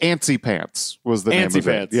was Antsy Pants was the name of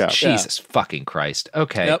it. Yeah. Jesus fucking Christ.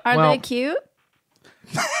 Okay. Yep. Are they cute?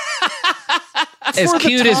 As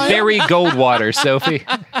cute as Barry Goldwater, Sophie.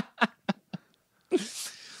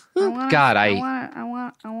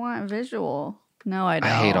 I want visual. No, I don't.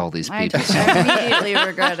 I hate all these people. I immediately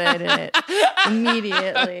regretted it.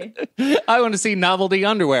 Immediately. I want to see novelty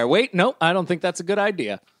underwear. Wait, no, I don't think that's a good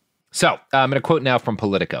idea. So, I'm going to quote now from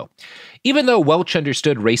Politico. Even though Welch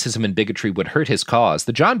understood racism and bigotry would hurt his cause,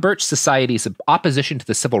 the John Birch Society's opposition to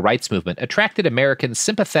the civil rights movement attracted Americans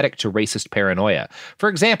sympathetic to racist paranoia. For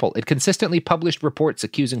example, it consistently published reports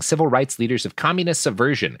accusing civil rights leaders of communist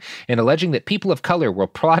subversion and alleging that people of color were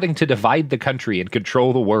plotting to divide the country and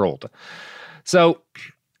control the world. So,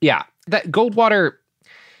 yeah, that Goldwater,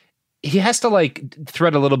 he has to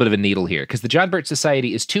thread a little bit of a needle here because the John Birch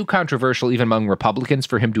Society is too controversial even among Republicans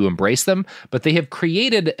for him to embrace them, but they have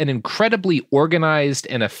created an incredibly organized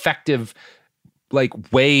and effective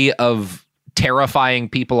way of terrifying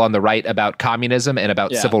people on the right about communism and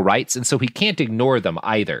about civil rights, and so he can't ignore them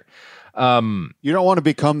either. You don't want to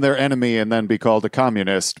become their enemy and then be called a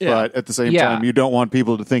communist, but at the same time, you don't want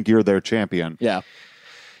people to think you're their champion. Yeah.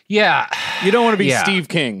 Yeah. You don't want to be Steve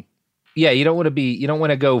King. Yeah, you don't want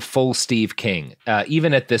to go full Steve King,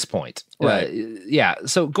 even at this point. Right.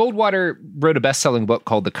 So Goldwater wrote a best-selling book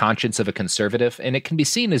called The Conscience of a Conservative, and it can be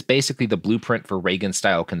seen as basically the blueprint for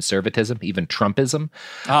Reagan-style conservatism, even Trumpism.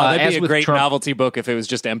 Oh, that'd be a great novelty book if it was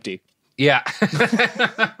just empty. Yeah.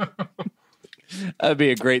 That'd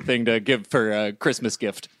be a great thing to give for a Christmas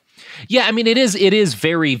gift. Yeah, I mean, it is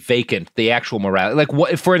very vacant, the actual morality.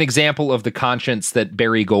 What, for an example of the conscience that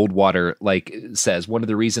Barry Goldwater, says, one of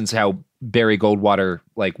the reasons how Barry Goldwater,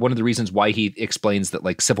 one of the reasons why he explains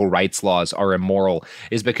that, civil rights laws are immoral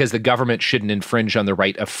is because the government shouldn't infringe on the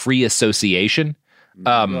right of free association,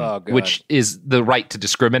 which is the right to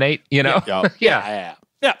discriminate, you know? Yeah.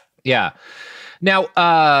 Now,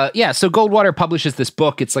 so Goldwater publishes this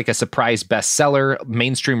book. It's like a surprise bestseller.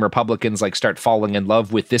 Mainstream Republicans start falling in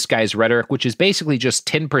love with this guy's rhetoric, which is basically just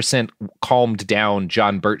 10% calmed down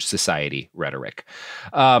John Birch Society rhetoric.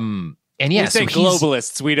 And we say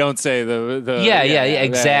globalists. We don't say the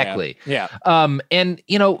exactly. Yeah. And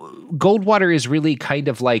Goldwater is really kind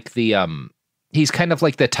of like the he's kind of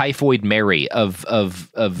like the Typhoid Mary of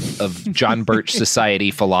John Birch Society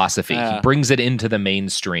philosophy. He brings it into the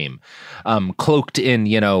mainstream, cloaked in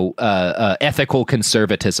ethical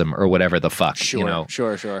conservatism or whatever the fuck. Sure.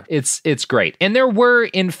 It's great. And there were,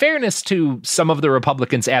 in fairness to some of the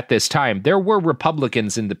Republicans at this time, there were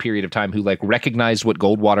Republicans in the period of time who recognized what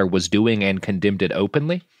Goldwater was doing and condemned it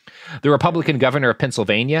openly. The Republican governor of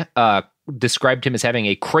Pennsylvania described him as having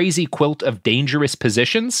a crazy quilt of dangerous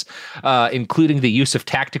positions, including the use of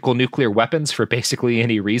tactical nuclear weapons for basically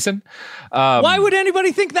any reason. Why would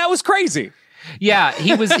anybody think that was crazy? Yeah,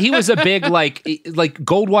 he was a big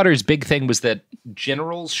Goldwater's big thing was that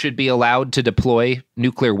generals should be allowed to deploy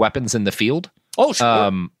nuclear weapons in the field. Oh,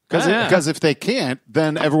 sure. Because if they can't,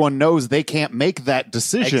 then everyone knows they can't make that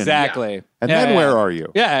decision. Exactly. Yeah. And then where are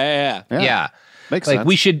you? Yeah. Makes sense.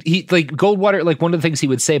 Goldwater, one of the things he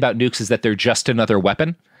would say about nukes is that they're just another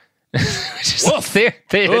weapon.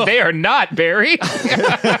 They are not, Barry.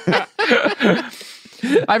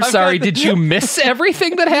 I'm sorry, did you miss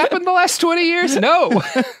everything that happened the last 20 years? No.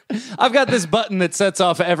 I've got this button that sets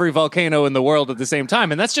off every volcano in the world at the same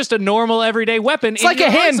time, and that's just a normal everyday wepen. It's like a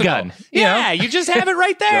handgun. You just have it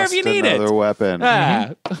right there if you need it. Another weapon.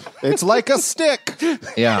 It's like a stick.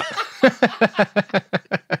 Yeah.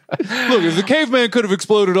 Look, if the caveman could have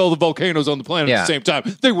exploded all the volcanoes on the planet at the same time,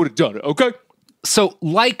 they would have done it, okay? So,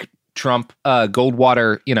 like Trump,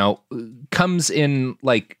 Goldwater, comes in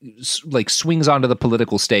swings onto the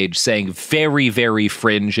political stage saying very, very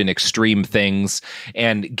fringe and extreme things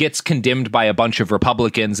and gets condemned by a bunch of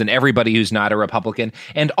Republicans and everybody who's not a Republican.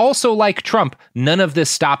 And also, like Trump, none of this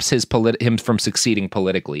stops him from succeeding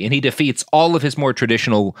politically. And he defeats all of his more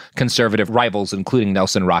traditional conservative rivals, including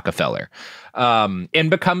Nelson Rockefeller, and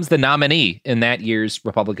becomes the nominee in that year's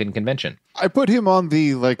Republican convention. I put him on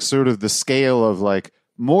the sort of the scale of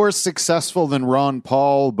more successful than Ron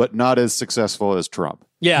Paul, but not as successful as Trump.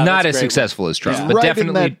 Yeah, not as successful as Trump, but right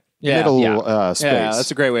definitely in that middle space. Yeah,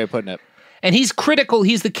 that's a great way of putting it. And he's critical.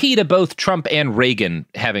 He's the key to both Trump and Reagan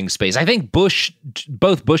having space. I think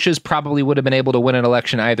both Bushes probably would have been able to win an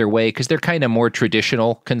election either way because they're kind of more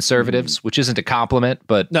traditional conservatives, which isn't a compliment,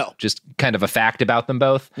 but just kind of a fact about them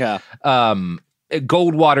both. Yeah.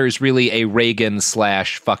 Goldwater is really a Reagan /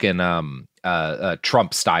 fucking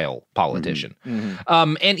Trump style politician.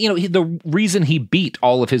 And the reason he beat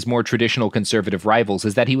all of his more traditional conservative rivals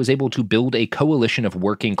is that he was able to build a coalition of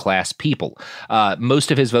working class people.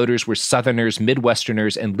 Most of his voters were Southerners,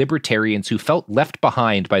 Midwesterners, and libertarians who felt left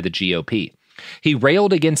behind by the GOP. He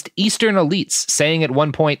railed against Eastern elites, saying at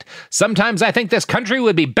one point, "Sometimes I think this country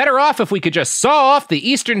would be better off if we could just saw off the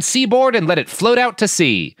eastern seaboard and let it float out to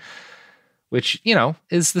sea." Which,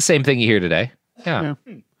 is the same thing you hear today. Yeah.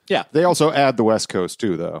 They also add the West Coast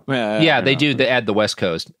too, though. They do. They add the West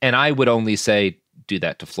Coast. And I would only say do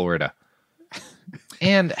that to Florida.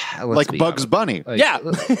 And like Bugs Bunny. With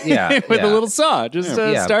a little saw. Just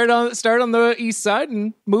start on the east side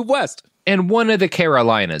and move west. And one of the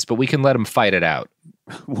Carolinas, but we can let them fight it out.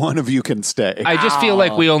 One of you can stay. I just feel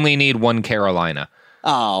like we only need one Carolina.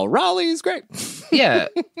 Oh, Raleigh's great. Yeah.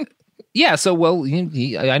 Yeah, so,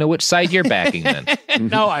 I know which side you're backing then.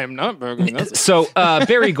 No, I am not backing this. So,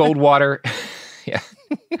 Barry Goldwater,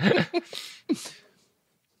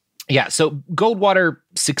 so Goldwater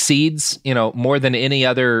succeeds, more than any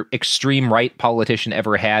other extreme right politician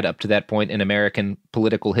ever had up to that point in American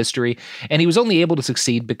political history. And he was only able to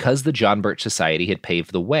succeed because the John Birch Society had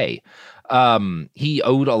paved the way. He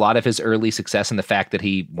owed a lot of his early success in the fact that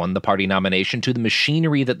he won the party nomination to the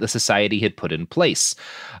machinery that the society had put in place.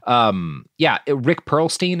 Rick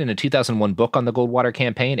Perlstein, in a 2001 book on the Goldwater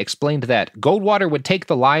campaign, explained that Goldwater would take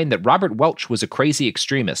the line that Robert Welch was a crazy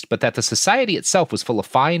extremist, but that the society itself was full of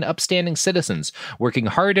fine, upstanding citizens working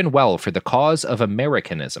hard and well for the cause of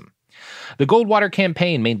Americanism. The Goldwater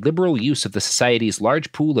campaign made liberal use of the society's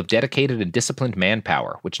large pool of dedicated and disciplined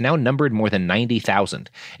manpower, which now numbered more than 90,000.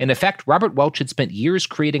 In effect, Robert Welch had spent years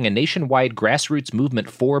creating a nationwide grassroots movement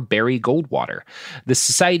for Barry Goldwater. The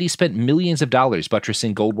society spent millions of dollars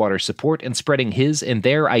buttressing Goldwater's support and spreading his and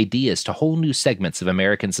their ideas to whole new segments of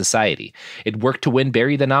American society. It worked to win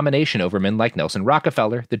Barry the nomination over men like Nelson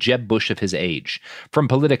Rockefeller, the Jeb Bush of his age. From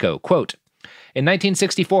Politico, quote, "In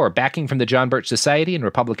 1964, backing from the John Birch Society and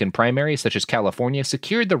Republican primaries such as California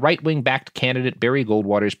secured the right-wing-backed candidate Barry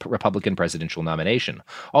Goldwater's Republican presidential nomination.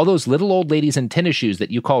 All those little old ladies in tennis shoes that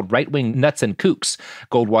you called right-wing nuts and kooks,"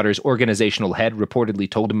 Goldwater's organizational head reportedly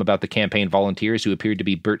told him about the campaign volunteers who appeared to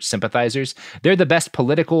be Birch sympathizers. "They're the best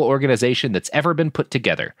political organization that's ever been put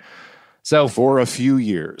together." So for a few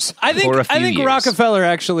years. I think Rockefeller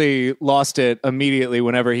actually lost it immediately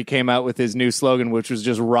whenever he came out with his new slogan, which was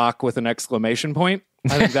just rock with an exclamation point.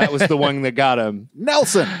 I think that was the one that got him.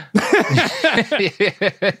 Nelson.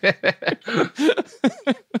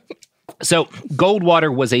 So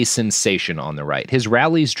Goldwater was a sensation on the right. His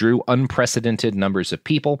rallies drew unprecedented numbers of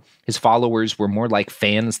people. His followers were more like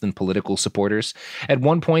fans than political supporters. At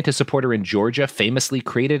one point, a supporter in Georgia famously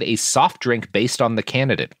created a soft drink based on the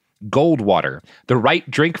candidate. Goldwater, the right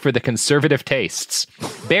drink for the conservative tastes.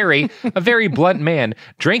 Barry, a very blunt man,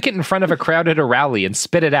 drank it in front of a crowd at a rally and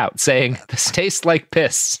spit it out, saying, "This tastes like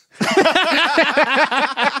piss."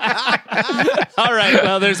 All right,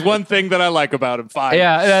 well, there's one thing that I like about him. Fine.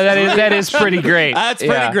 Yeah, that is pretty great. That's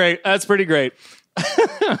pretty great. That's pretty great.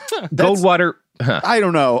 Goldwater. I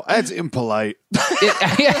don't know. That's impolite.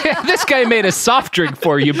 This guy made a soft drink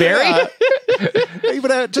for you, Barry.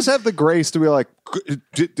 But just have the grace to be like,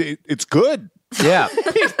 it's good. Yeah.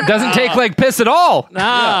 Doesn't take like piss at all.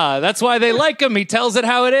 That's why they like him. He tells it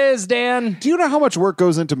how it is, Dan. Do you know how much work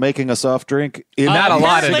goes into making a soft drink? Not a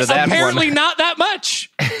lot into that apparently one. Not that much.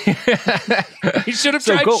 He should have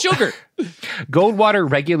tried sugar. Goldwater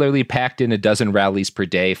regularly packed in a dozen rallies per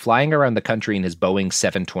day, flying around the country in his Boeing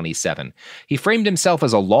 727. He framed himself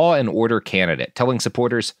as a law and order candidate, telling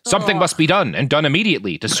supporters, "Something must be done, and done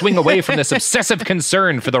immediately, to swing away from this obsessive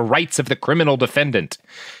concern for the rights of the criminal defendant."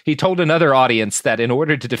 He told another audience that in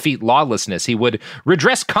order to defeat lawlessness, he would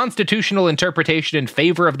redress constitutional interpretation in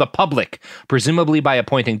favor of the public, presumably by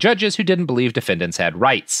appointing judges who didn't believe defendants had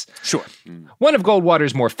rights. Sure. One of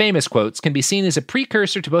Goldwater's more famous quotes can be seen as a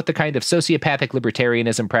precursor to both the kind of sociopathic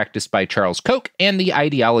libertarianism practiced by Charles Koch and the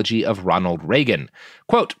ideology of Ronald Reagan.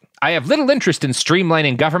 Quote, "I have little interest in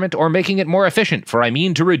streamlining government or making it more efficient, for I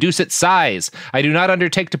mean to reduce its size. I do not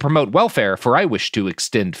undertake to promote welfare, for I wish to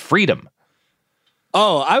extend freedom."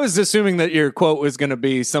 Oh, I was assuming that your quote was going to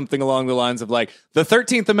be something along the lines of like, the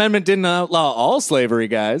 13th Amendment didn't outlaw all slavery,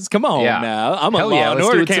 guys. Come on now. I'm a law and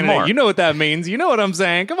order candidate. You know what that means. You know what I'm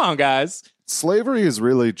saying. Come on, guys. Slavery is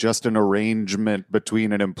really just an arrangement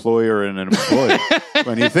between an employer and an employee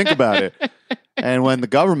when you think about it. And when the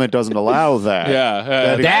government doesn't allow that,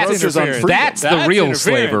 that's the real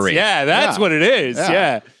slavery. Yeah, that's what it is.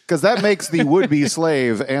 Yeah. Because that makes the would-be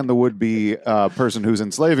slave and the would-be person who's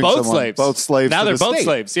enslaving someone both slaves. Now to they're the both state.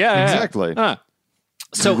 slaves. Yeah, exactly.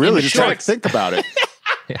 So really just try to think about it.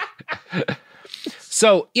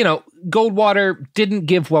 So, Goldwater didn't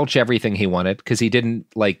give Welch everything he wanted because he didn't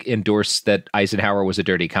endorse that Eisenhower was a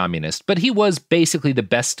dirty communist, but he was basically the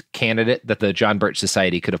best candidate that the John Birch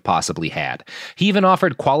Society could have possibly had. He even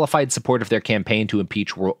offered qualified support of their campaign to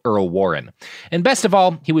impeach Earl Warren. And best of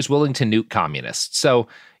all, he was willing to nuke communists. So,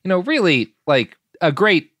 really a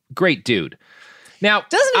great dude. Now,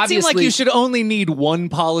 doesn't it seem like you should only need one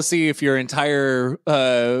policy if your entire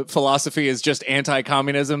philosophy is just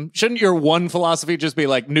anti-communism? Shouldn't your one philosophy just be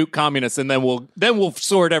like nuke communists, and then we'll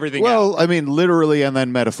sort everything out? Well, I mean, literally and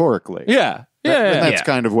then metaphorically. Yeah. And that's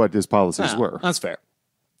kind of what his policies were. That's fair.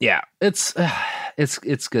 Yeah, it's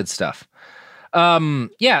good stuff. So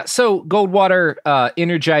Goldwater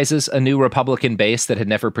energizes a new Republican base that had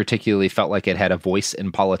never particularly felt like it had a voice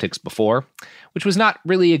in politics before, which was not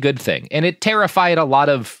really a good thing. And it terrified a lot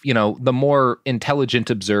of, the more intelligent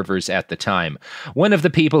observers at the time. One of the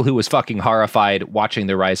people who was fucking horrified watching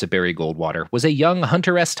the rise of Barry Goldwater was a young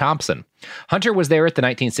Hunter S. Thompson. Hunter was there at the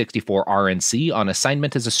 1964 RNC on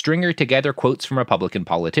assignment as a stringer to gather quotes from Republican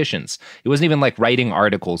politicians. He wasn't even writing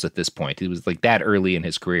articles at this point. He was that early in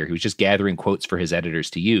his career. He was just gathering quotes for his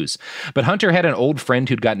editors to use. But Hunter had an old friend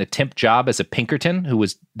who'd gotten a temp job as a Pinkerton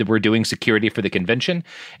were doing security for the convention.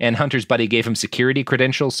 And Hunter's buddy gave him security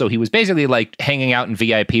credentials. So he was basically hanging out in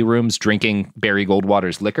VIP rooms, drinking Barry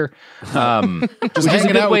Goldwater's liquor. Just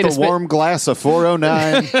hanging out with a warm glass of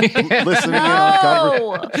 409, listening in on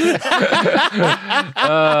conversation.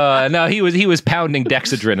 No, he was pounding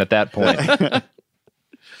Dexedrine at that point.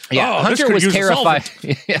 Yeah, Hunter was terrified.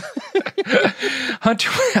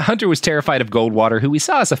 Hunter was terrified of Goldwater, who we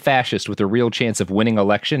saw as a fascist with a real chance of winning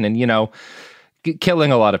election and,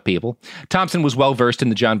 killing a lot of people. Thompson was well-versed in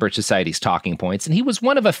the John Birch Society's talking points, and he was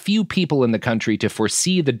one of a few people in the country to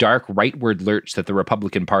foresee the dark rightward lurch that the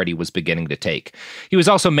Republican Party was beginning to take. He was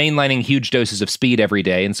also mainlining huge doses of speed every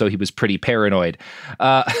day, and so he was pretty paranoid.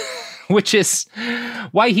 Which is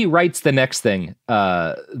why he writes the next thing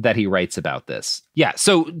that he writes about this. Yeah,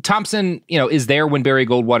 so Thompson, is there when Barry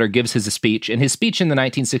Goldwater gives his speech, and his speech in the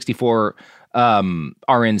 1964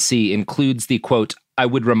 RNC includes the quote, "I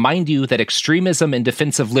would remind you that extremism in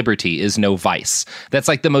defense of liberty is no vice." That's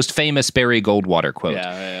the most famous Barry Goldwater quote.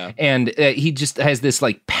 Yeah. And he just has this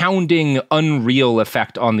pounding, unreal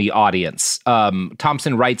effect on the audience.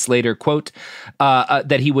 Thompson writes later, quote,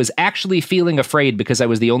 that he was actually feeling afraid because I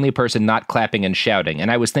was the only person not clapping and shouting.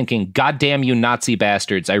 And I was thinking, God damn you Nazi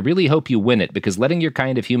bastards. I really hope you win it, because letting your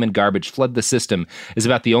kind of human garbage flood the system is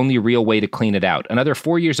about the only real way to clean it out. Another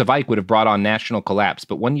 4 years of Ike would have brought on national collapse,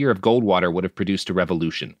 but 1 year of Goldwater would have produced a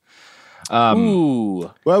revolution.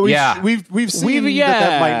 Ooh. Well, we've seen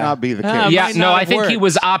that might not be the case. I think he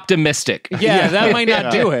was optimistic. Yeah, that might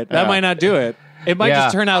not do it. That might not do it. It might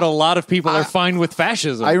just turn out a lot of people are fine with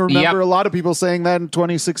fascism. I remember a lot of people saying that in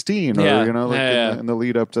 2016, or in the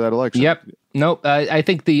lead up to that election. Yep. Nope. I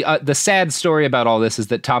think the sad story about all this is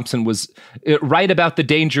that Thompson was right about the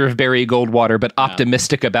danger of Barry Goldwater, but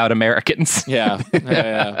optimistic about Americans. Yeah.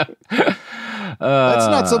 That's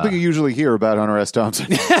not something you usually hear about Hunter S. Thompson.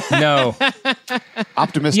 No.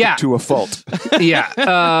 Optimistic to a fault.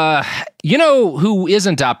 Yeah. Who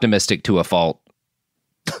isn't optimistic to a fault?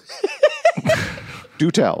 Do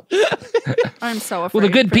tell. I'm so afraid. Well,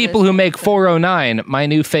 the good people who make 409, my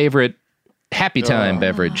new favorite happy time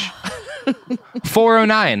beverage.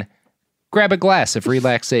 409. Grab a glass of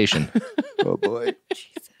relaxation. Oh, boy.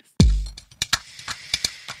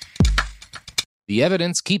 The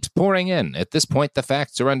evidence keeps pouring in. At this point, the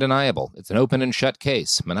facts are undeniable. It's an open and shut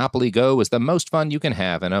case. Monopoly Go is the most fun you can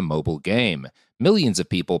have in a mobile game. Millions of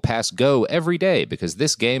people pass Go every day because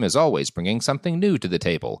this game is always bringing something new to the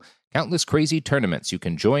table. Countless crazy tournaments you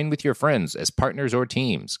can join with your friends as partners or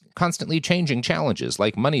teams. Constantly changing challenges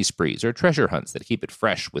like money sprees or treasure hunts that keep it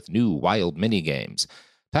fresh with new wild mini-games.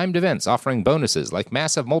 Timed events offering bonuses like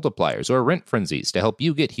massive multipliers or rent frenzies to help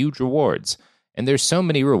you get huge rewards. And there's so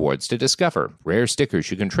many rewards to discover. Rare stickers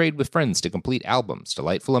you can trade with friends to complete albums,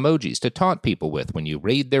 delightful emojis to taunt people with when you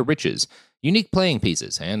raid their riches, unique playing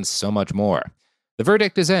pieces, and so much more. The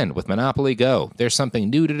verdict is in with Monopoly Go. There's something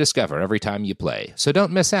new to discover every time you play. So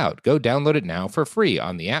don't miss out. Go download it now for free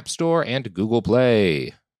on the App Store and Google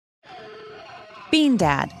Play. Bean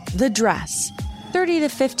Dad, The Dress, 30 to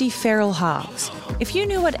 50 feral hogs. If you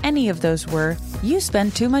knew what any of those were, you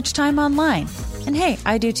spend too much time online. And hey,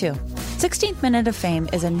 I do too. 16th Minute of Fame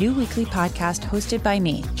is a new weekly podcast hosted by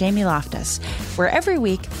me, Jamie Loftus, where every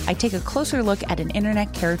week I take a closer look at an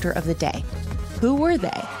internet character of the day. Who were they?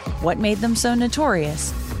 What made them so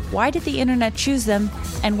notorious? Why did the internet choose them?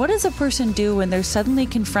 And what does a person do when they're suddenly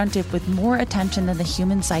confronted with more attention than the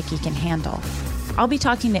human psyche can handle? I'll be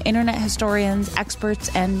talking to internet historians,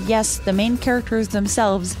 experts, and yes, the main characters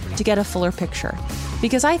themselves to get a fuller picture.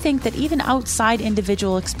 Because I think that even outside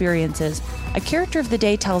individual experiences, a character of the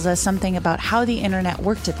day tells us something about how the internet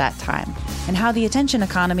worked at that time and how the attention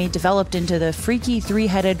economy developed into the freaky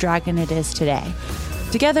three-headed dragon it is today.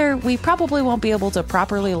 Together, we probably won't be able to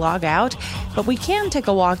properly log out, but we can take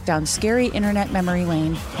a walk down scary internet memory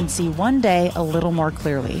lane and see one day a little more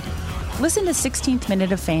clearly. Listen to 16th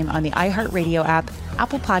Minute of Fame on the iHeartRadio app,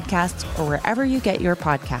 Apple Podcasts, or wherever you get your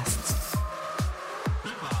podcasts.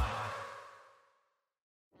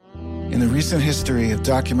 In the recent history of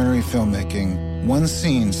documentary filmmaking, one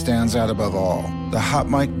scene stands out above all: the hot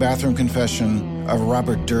mic bathroom confession of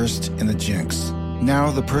Robert Durst in The Jinx.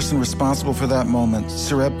 Now, the person responsible for that moment,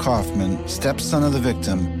 Sareb Kaufman, stepson of the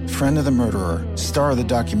victim, friend of the murderer, star of the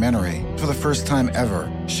documentary, for the first time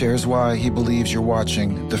ever, shares why he believes you're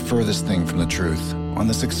watching the furthest thing from the truth on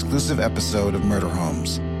this exclusive episode of Murder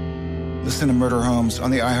Homes. Listen to Murder Homes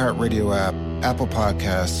on the iHeartRadio app, Apple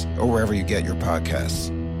Podcasts, or wherever you get your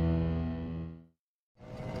podcasts.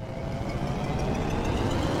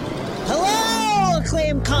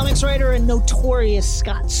 Acclaimed comics writer and notorious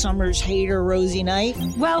Scott Summers hater, Rosie Knight.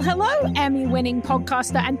 Well, hello, Emmy-winning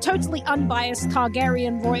podcaster and totally unbiased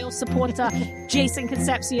Targaryen royal supporter, Jason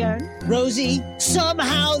Concepcion. Rosie,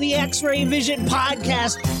 somehow the X-Ray Vision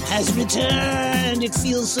podcast has returned. It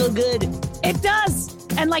feels so good. It does.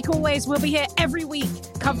 And like always, we'll be here every week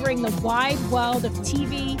covering the wide world of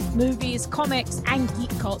TV, movies, comics, and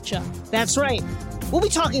geek culture. That's right. We'll be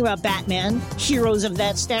talking about Batman, heroes of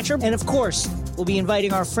that stature, and of course, we'll be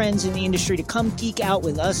inviting our friends in the industry to come geek out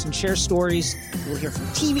with us and share stories. We'll hear from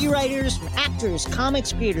TV writers, from actors,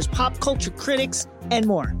 comics creators, pop culture critics, and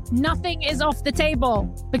more. Nothing is off the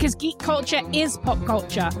table because geek culture is pop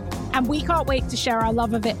culture, and we can't wait to share our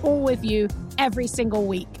love of it all with you every single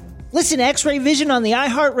week. Listen to X-Ray Vision on the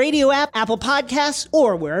iHeartRadio app, Apple Podcasts,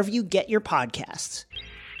 or wherever you get your podcasts.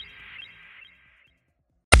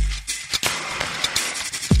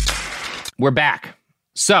 We're back.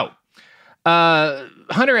 So,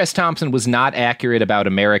 Hunter S. Thompson was not accurate about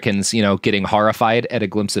Americans, getting horrified at a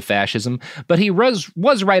glimpse of fascism, but he was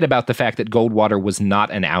right about the fact that Goldwater was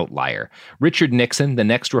not an outlier. Richard Nixon, the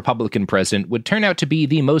next Republican president, would turn out to be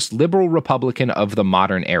the most liberal Republican of the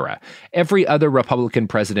modern era. Every other Republican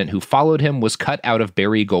president who followed him was cut out of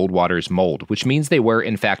Barry Goldwater's mold, which means they were,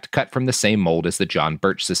 in fact, cut from the same mold as the John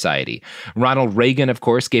Birch Society. Ronald Reagan, of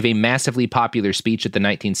course, gave a massively popular speech at the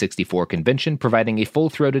 1964 convention, providing a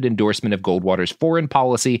full-throated endorsement of Goldwater's foreign policy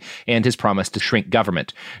and his promise to shrink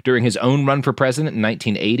government. During his own run for president in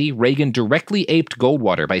 1980, Reagan directly aped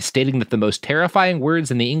Goldwater by stating that the most terrifying words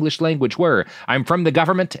in the English language were, "I'm from the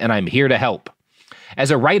government and I'm here to help." As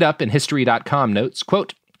a write-up in History.com notes,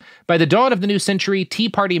 quote, "By the dawn of the new century, Tea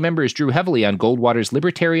Party members drew heavily on Goldwater's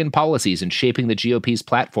libertarian policies in shaping the GOP's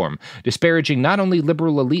platform, disparaging not only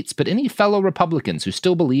liberal elites but any fellow Republicans who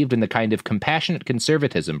still believed in the kind of compassionate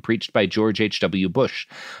conservatism preached by George H.W. Bush.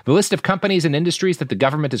 The list of companies and industries that the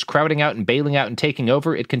government is crowding out and bailing out and taking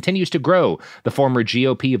over, it continues to grow," the former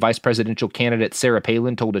GOP vice presidential candidate Sarah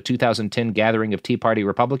Palin told a 2010 gathering of Tea Party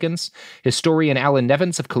Republicans. Historian Alan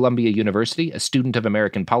Nevins of Columbia University, a student of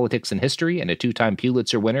American politics and history and a two-time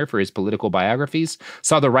Pulitzer winner for his political biographies,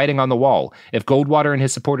 saw the writing on the wall. If Goldwater and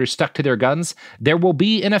his supporters stuck to their guns, there will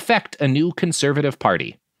be, in effect, a new conservative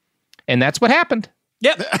party. And that's what happened.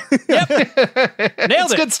 Yep.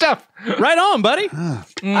 Nailed it. Good stuff. Right on, buddy.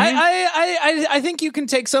 I think you can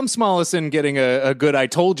take some solace in getting a good "I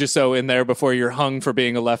told you so" in there before you're hung for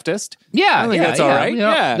being a leftist. Yeah, I think that's all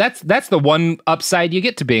right. That's the one upside you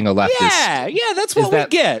get to being a leftist. Yeah, that's what we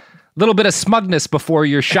get. Little bit of smugness before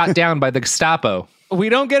you're shot down by the Gestapo. We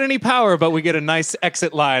don't get any power, but we get a nice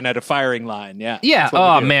exit line at a firing line. Yeah. Yeah.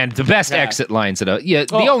 Oh, man. The best exit lines.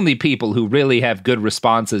 The only people who really have good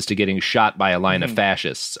responses to getting shot by a line of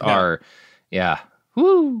fascists are,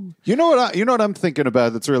 Woo. You know what I'm thinking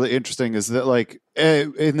about that's really interesting is that, like,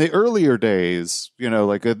 in the earlier days,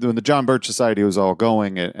 like when the John Birch Society was all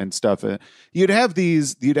going and stuff, you'd have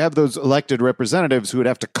those elected representatives who would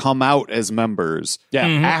have to come out as members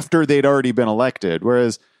after they'd already been elected.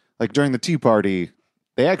 Whereas, like, during the Tea Party,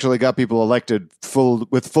 they actually got people elected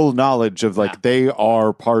with full knowledge of, like, they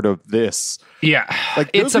are part of this. Yeah.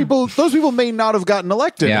 Like, those people may not have gotten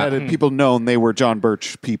elected had people known they were John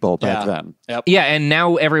Birch people back then. Yep. Yeah, and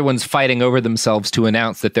now everyone's fighting over themselves to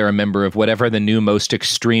announce that they're a member of whatever the new most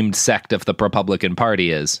extreme sect of the Republican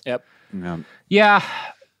Party is. Yep. Yeah.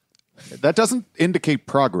 That doesn't indicate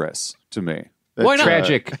progress to me. Why not?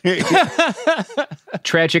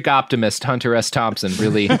 Tragic optimist Hunter S. Thompson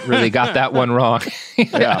really got that one wrong.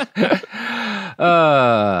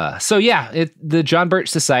 The John Birch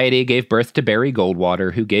Society gave birth to Barry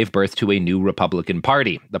Goldwater, who gave birth to a new Republican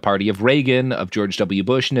Party, the party of Reagan, of George W.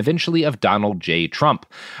 Bush, and eventually of Donald J. Trump.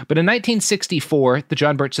 But in 1964, the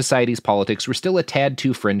John Birch Society's politics were still a tad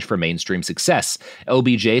too fringe for mainstream success.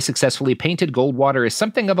 LBJ successfully painted Goldwater as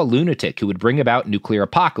something of a lunatic who would bring about nuclear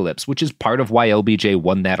apocalypse, which is part of why LBJ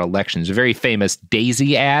won that election. It's a very famous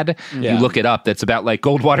Daisy ad. You look it up. That's about like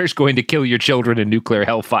Goldwater's going to kill your children in nuclear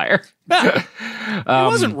hellfire. It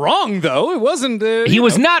wasn't wrong, though. It wasn't. He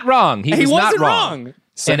was not wrong. He was wasn't not wrong.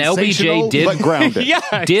 And Sensational, LBJ but grounded.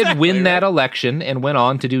 did win that election and went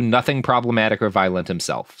on to do nothing problematic or violent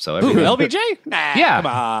himself. So LBJ? Nah, Yeah.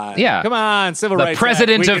 Come on. Yeah. Come on. Civil the Rights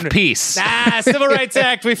president Act. of peace. Civil Rights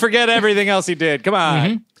Act. We forget everything else he did. Come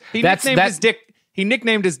on. He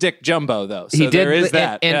nicknamed his dick Jumbo, though. So He did. there is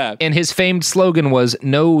that. And his famed slogan was,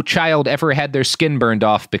 "No child ever had their skin burned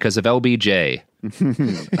off because of LBJ."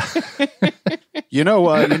 You know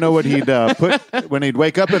what he'd put when he'd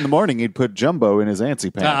wake up in the morning? He'd put Jumbo in his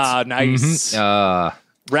antsy pants. Ah, nice.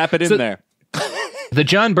 Wrap it in there. The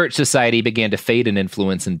John Birch Society began to fade in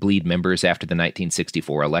influence and bleed members after the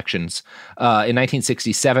 1964 elections. In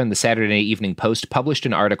 1967, the Saturday Evening Post published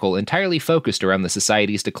an article entirely focused around the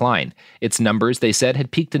Society's decline. Its numbers, they said, had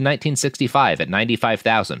peaked in 1965 at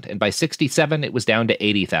 95,000, and by 67 it was down to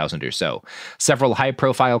 80,000 or so. Several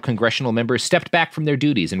high-profile congressional members stepped back from their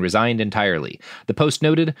duties and resigned entirely. The Post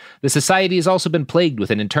noted, "The Society has also been plagued with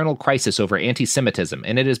an internal crisis over anti-Semitism,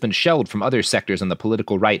 and it has been shelved from other sectors on the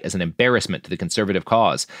political right as an embarrassment to the conservative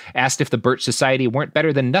cause." Asked if the Birch Society weren't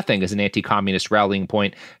better than nothing as an anti-communist rallying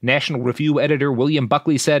point, National Review editor William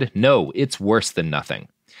Buckley said, "No, it's worse than nothing."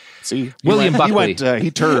 See, William Buckley.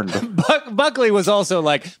 He turned. Buckley was also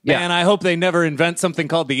like, man, I hope they never invent something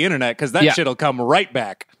called the internet because that shit'll come right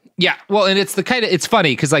back. Yeah, well, and it's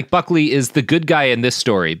funny because like Buckley is the good guy in this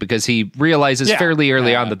story because he realizes fairly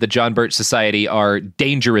early on that the John Birch Society are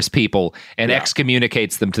dangerous people and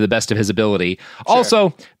excommunicates them to the best of his ability. Sure.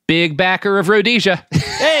 Also, big backer of Rhodesia.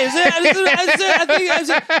 Hey,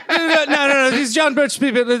 no. These John Birch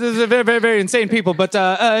people, they're very, very, very insane people. But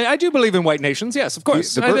I do believe in white nations. Yes, of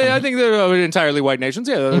course. I think they're entirely white nations.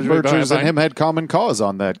 Yeah, Birchers and him had common cause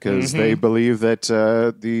on that because they believe that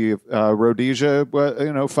the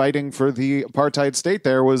Rhodesia, fighting for the apartheid state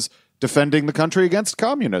there was defending the country against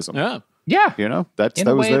communism. Yeah. That in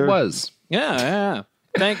a was way their... it was. Yeah.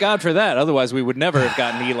 Thank God for that. Otherwise, we would never have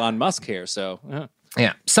gotten Elon Musk here. So.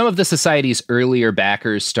 Yeah, some of the Society's earlier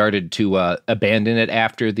backers started to abandon it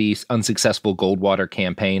after the unsuccessful Goldwater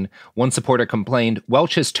campaign. One supporter complained,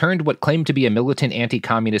 "Welch has turned what claimed to be a militant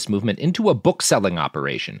anti-communist movement into a book-selling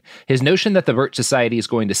operation. His notion that the Birch Society is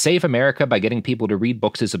going to save America by getting people to read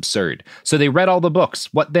books is absurd. So they read all the books.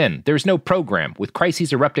 What then? There's no program. With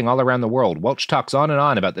crises erupting all around the world, Welch talks on and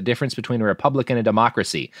on about the difference between a republic and a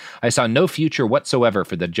democracy. I saw no future whatsoever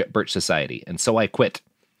for the Birch Society, and so I quit."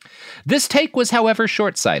 This take was, however,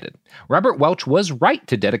 short-sighted. Robert Welch was right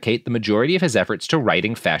to dedicate the majority of his efforts to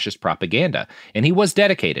writing fascist propaganda, and he was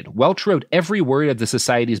dedicated. Welch wrote every word of the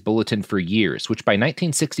Society's bulletin for years, which by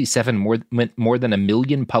 1967 meant more than 1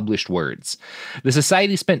 million published words. The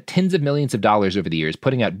Society spent tens of millions of dollars over the years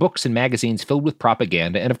putting out books and magazines filled with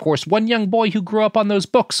propaganda, and of course, one young boy who grew up on those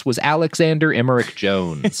books was Alexander Emmerich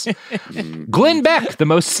Jones. Glenn Beck, the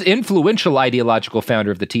most influential ideological founder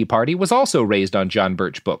of the Tea Party, was also raised on John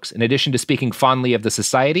Birch books. In addition to speaking fondly of the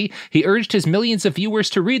Society, he urged his millions of viewers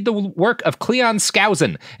to read the work of Cleon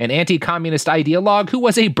Skousen, an anti-communist ideologue who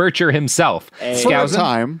was a Bircher himself. For a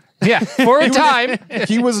time. Yeah, for a time.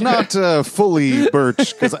 He was not fully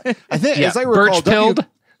Birch, because I think, as I recall, Birch-pilled.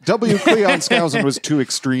 W. Cleon Skousen was too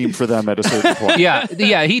extreme for them at a certain point. Yeah,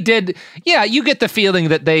 he did. Yeah, you get the feeling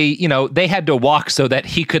that they had to walk so that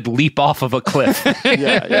he could leap off of a cliff.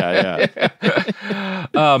 Yeah.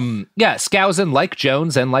 Skousen, like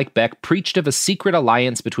Jones and like Beck, preached of a secret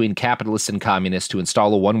alliance between capitalists and communists to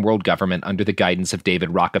install a one-world government under the guidance of David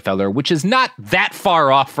Rockefeller, which is not that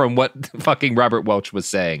far off from what fucking Robert Welch was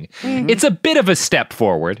saying. Mm-hmm. It's a bit of a step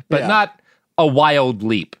forward, but not a wild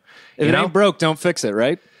leap. If it ain't broke, don't fix it,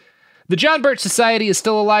 right? The John Birch Society is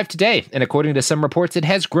still alive today, and according to some reports, it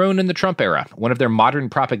has grown in the Trump era. One of their modern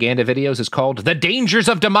propaganda videos is called The Dangers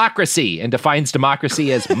of Democracy and defines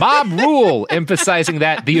democracy as mob rule, emphasizing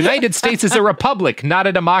that the United States is a republic, not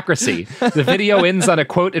a democracy. The video ends on a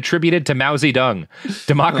quote attributed to Mao Zedong.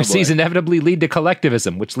 Democracies inevitably lead to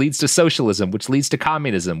collectivism, which leads to socialism, which leads to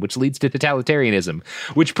communism, which leads to totalitarianism,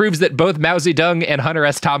 which proves that both Mao Zedong and Hunter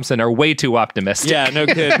S. Thompson are way too optimistic. Yeah, no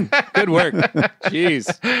kidding. Good work.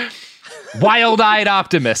 Jeez. Wild-eyed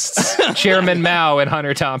optimists, Chairman Mao and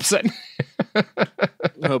Hunter Thompson.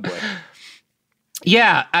 Oh, boy.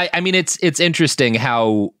 Yeah, I mean, it's interesting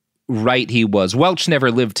how right he was. Welch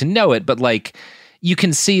never lived to know it, but like you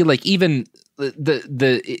can see, like even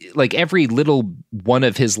the like every little one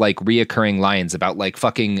of his like reoccurring lines about like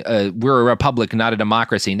fucking we're a republic, not a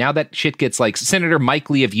democracy. Now that shit gets like Senator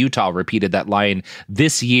Mike Lee of Utah repeated that line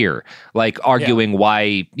this year, like arguing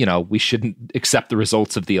why we shouldn't accept the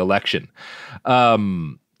results of the election.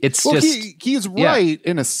 It's he's right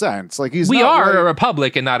in a sense. Like we are a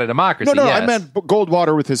republic and not a democracy. No, yes. I meant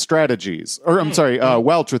Goldwater with his strategies, or I'm sorry,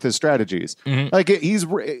 Welch with his strategies. Mm-hmm. Like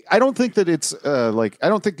I don't think that it's I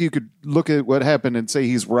don't think you could look at what happened and say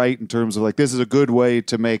he's right in terms of like this is a good way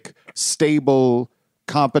to make stable,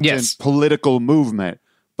 competent political movement.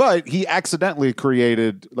 But he accidentally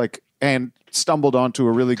created and stumbled onto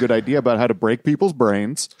a really good idea about how to break people's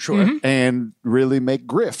brains, and really make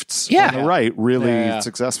grifts on the right really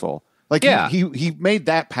successful. Like he made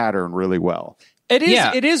that pattern really well. It is.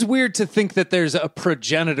 It is weird to think that there's a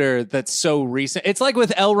progenitor that's so recent. It's like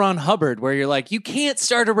with L. Ron Hubbard, where you're like, you can't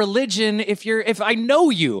start a religion if I know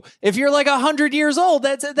you. If you're like 100 years old,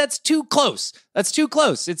 that's too close. That's too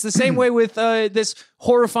close. It's the same way with this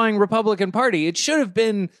horrifying Republican Party. It should have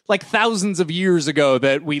been like thousands of years ago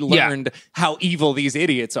that we learned how evil these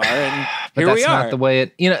idiots are, and here we are. That's not the way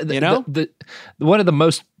it. The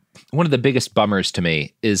one of the biggest bummers to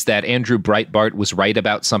me is that Andrew Breitbart was right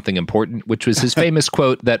about something important, which was his famous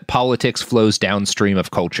quote that politics flows downstream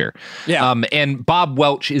of culture. Yeah. And Bob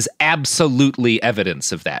Welch is absolutely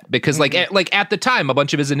evidence of that because like at the time, a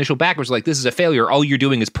bunch of his initial backers were like, this is a failure. All you're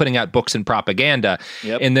doing is putting out books and propaganda.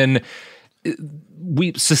 Yep. And then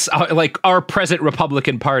our present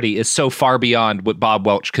Republican Party is so far beyond what Bob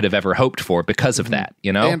Welch could have ever hoped for because of that,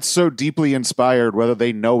 and so deeply inspired, whether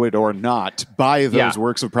they know it or not, by those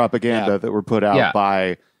works of propaganda that were put out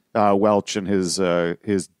by Welch and his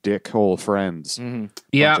dickhole friends, bunch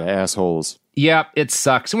of assholes. Yeah, it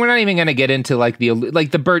sucks. And we're not even going to get into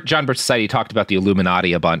the John Birch Society talked about the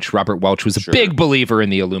Illuminati a bunch. Robert Welch was a big believer in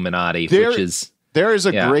the Illuminati, which is. There is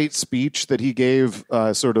a great speech that he gave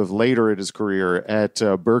sort of later in his career at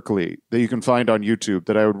Berkeley that you can find on YouTube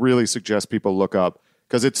that I would really suggest people look up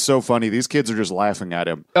because it's so funny. These kids are just laughing at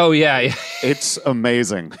him. Oh, yeah. It's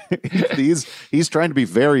amazing. He's trying to be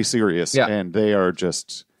very serious, and they are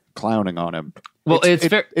just clowning on him. Well,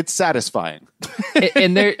 it's satisfying.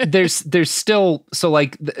 And there's still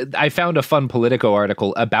I found a fun Politico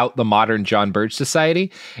article about the modern John Birch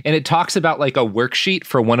Society, and it talks about like a worksheet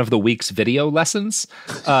for one of the week's video lessons,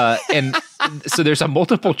 and so there's a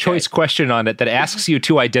multiple choice question on it that asks you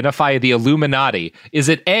to identify the Illuminati. Is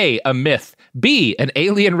it A, a myth, B, an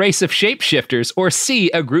alien race of shapeshifters, or C,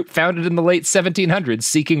 a group founded in the late 1700s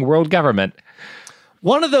seeking world government?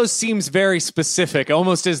 One of those seems very specific,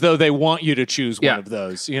 almost as though they want you to choose one of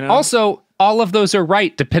those. Also, all of those are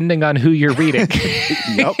right, depending on who you're reading.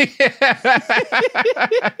 Yep.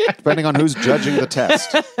 Depending on who's judging the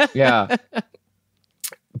test. Yeah.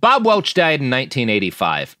 Bob Welch died in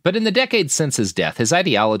 1985, but in the decades since his death, his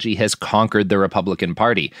ideology has conquered the Republican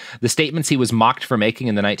Party. The statements he was mocked for making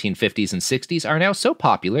in the 1950s and 60s are now so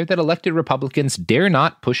popular that elected Republicans dare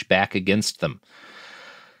not push back against them.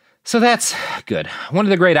 So that's good. One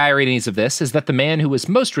of the great ironies of this is that the man who was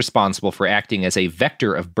most responsible for acting as a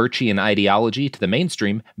vector of Birchian ideology to the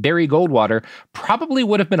mainstream, Barry Goldwater, probably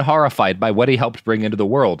would have been horrified by what he helped bring into the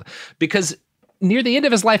world. Because near the end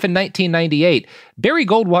of his life in 1998, Barry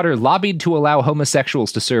Goldwater lobbied to allow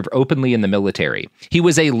homosexuals to serve openly in the military. He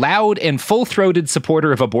was a loud and full-throated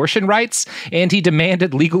supporter of abortion rights, and he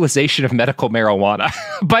demanded legalization of medical marijuana.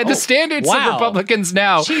 By the standards of Republicans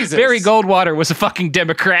now, Barry Goldwater was a fucking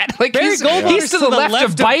Democrat. Like he's to the left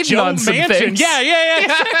of Biden on some things. Yeah,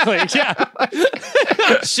 exactly.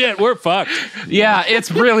 Shit, we're fucked. Yeah, it's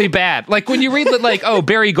really bad. Like when you read that, like, oh,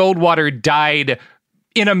 Barry Goldwater died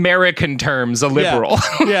in American terms, a liberal.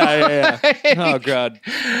 Yeah. Oh, God.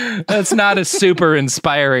 That's not a super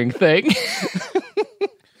inspiring thing.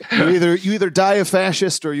 You either die a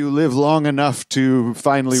fascist or you live long enough to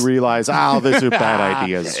finally realize, these are bad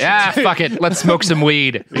ideas. Yeah, fuck it. Let's smoke some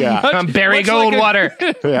weed. Yeah. I'm Barry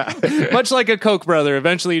Goldwater. Much like a Koch brother,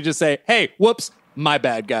 eventually you just say, hey, whoops, my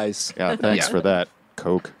bad, guys. Yeah, thanks for that,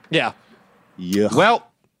 Coke. Yeah. Well,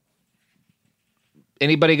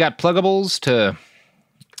 anybody got pluggables to...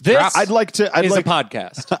 This I'd like to. is a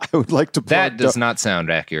podcast. I would like to. That does not sound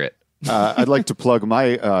accurate. I'd like to plug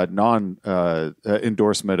my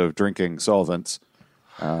non-endorsement of drinking solvents.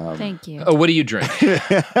 Thank you. Oh, what do you drink?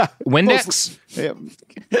 Windex?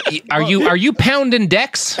 Are you pounding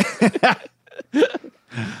Dex? We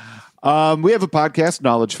have a podcast,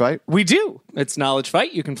 Knowledge Fight. We do. It's Knowledge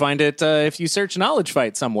Fight. You can find it if you search Knowledge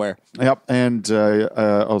Fight somewhere. Yep. And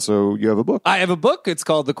also, you have a book. I have a book. It's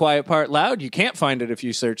called The Quiet Part Loud. You can't find it if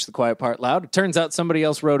you search The Quiet Part Loud. It turns out somebody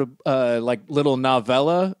else wrote a little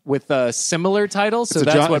novella with a similar title. So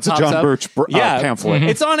that's what pops up. It's a John Birch pamphlet. Mm-hmm.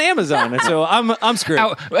 It's on Amazon. And so I'm screwed.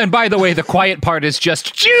 Oh, and by the way, the quiet part is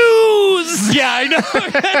just Jews. Yeah, I know.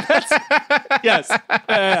 Yes.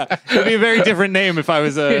 It'd be a very different name if I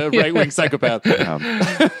was a right-wing psychopath.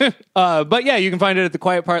 But yeah, you can find it at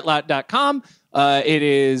thequietpartlot.com. It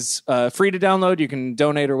is free to download. You can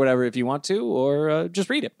donate or whatever if you want to, or just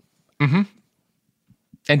read it. Mm-hmm.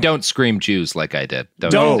 And don't scream Jews like I did.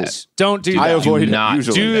 Don't do that. I avoid do not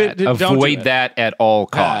usually do that. Avoid that at all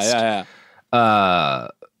costs. Yeah.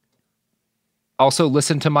 Also,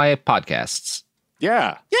 listen to my podcasts.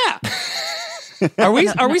 Yeah. Are we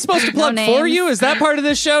supposed to plug for you? Is that part of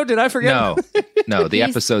this show? Did I forget? No. The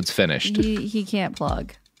episode's finished. He can't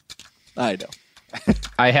plug. I know.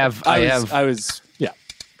 I have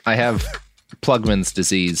Plugman's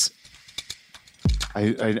disease.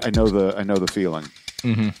 I know the feeling.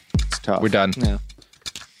 Mm-hmm. It's tough. We're done. Yeah.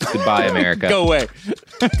 Goodbye, America. Go away.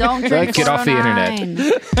 Don't drink 409. Get off the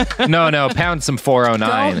internet. No, pound some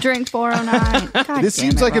 409. Don't drink 409. God This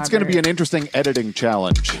seems like Robert. it's going to be an interesting editing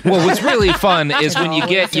challenge. Well, what's really fun is when you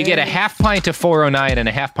get a half pint of 409 and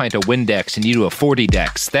a half pint of Windex and you do a 40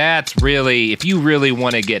 Dex. That's really, if you really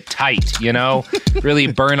want to get tight, really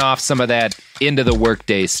burn off some of that into the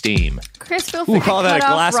workday steam. Chris, feel free to call that cut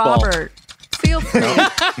a glass off ball. Robert. Feel free.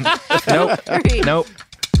 Nope.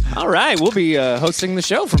 All right, we'll be hosting the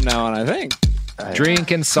show from now on, I think.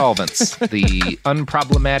 Drink and solvents, the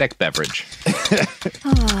unproblematic beverage.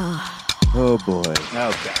 Oh boy.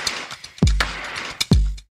 Okay.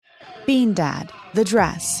 Bean Dad, The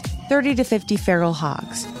Dress, 30 to 50 Feral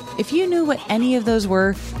Hogs. If you knew what any of those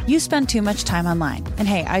were, you spend too much time online. And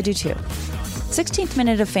hey, I do too. 16th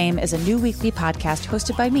Minute of Fame is a new weekly podcast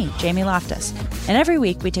hosted by me, Jamie Loftus. And every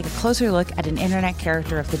week we take a closer look at an internet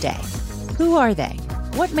character of the day. Who are they?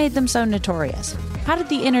 What made them so notorious? How did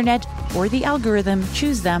the internet or the algorithm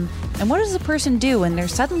choose them? And what does a person do when they're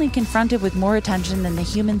suddenly confronted with more attention than the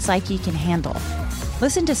human psyche can handle?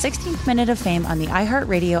 Listen to 16th Minute of Fame on the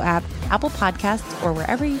iHeartRadio app, Apple Podcasts, or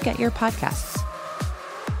wherever you get your podcasts.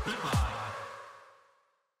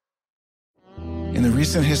 In the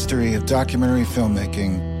recent history of documentary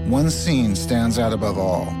filmmaking, one scene stands out above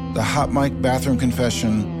all: the hot mic bathroom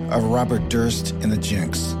confession of Robert Durst in The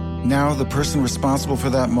Jinx. Now, the person responsible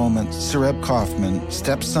for that moment, Sareb Kaufman,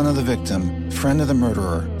 stepson of the victim, friend of the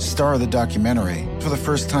murderer, star of the documentary, for the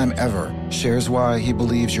first time ever, shares why he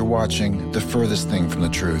believes you're watching the furthest thing from the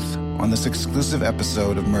truth on this exclusive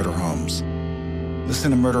episode of Murder Homes.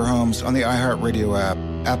 Listen to Murder Homes on the iHeartRadio app,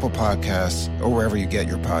 Apple Podcasts, or wherever you get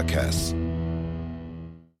your podcasts.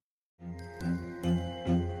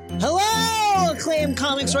 Hello, acclaimed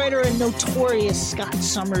comics writer and notorious Scott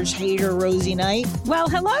Summers hater, Rosie Knight. Well,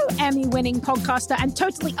 hello, Emmy-winning podcaster and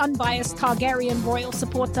totally unbiased Targaryen royal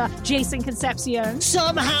supporter, Jason Concepcion.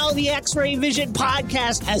 Somehow the X-Ray Vision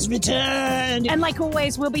podcast has returned. And like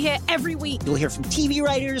always, we'll be here every week. You'll hear from TV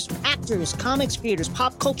writers, actors, comics creators,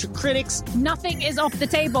 pop culture critics. Nothing is off the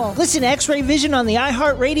table. Listen to X-Ray Vision on the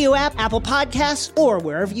iHeartRadio app, Apple Podcasts, or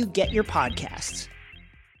wherever you get your podcasts.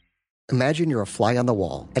 Imagine you're a fly on the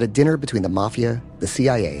wall at a dinner between the mafia, the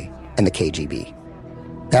CIA, and the KGB.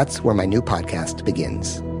 That's where my new podcast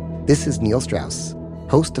begins. This is Neil Strauss,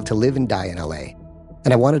 host of To Live and Die in LA,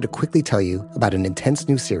 and I wanted to quickly tell you about an intense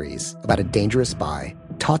new series about a dangerous spy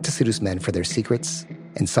taught to seduce men for their secrets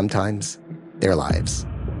and sometimes their lives.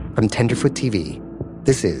 From Tenderfoot TV,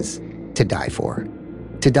 this is To Die For.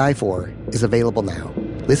 To Die For is available now.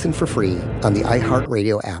 Listen for free on the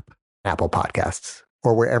iHeartRadio app, Apple Podcasts,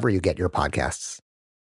 or wherever you get your podcasts.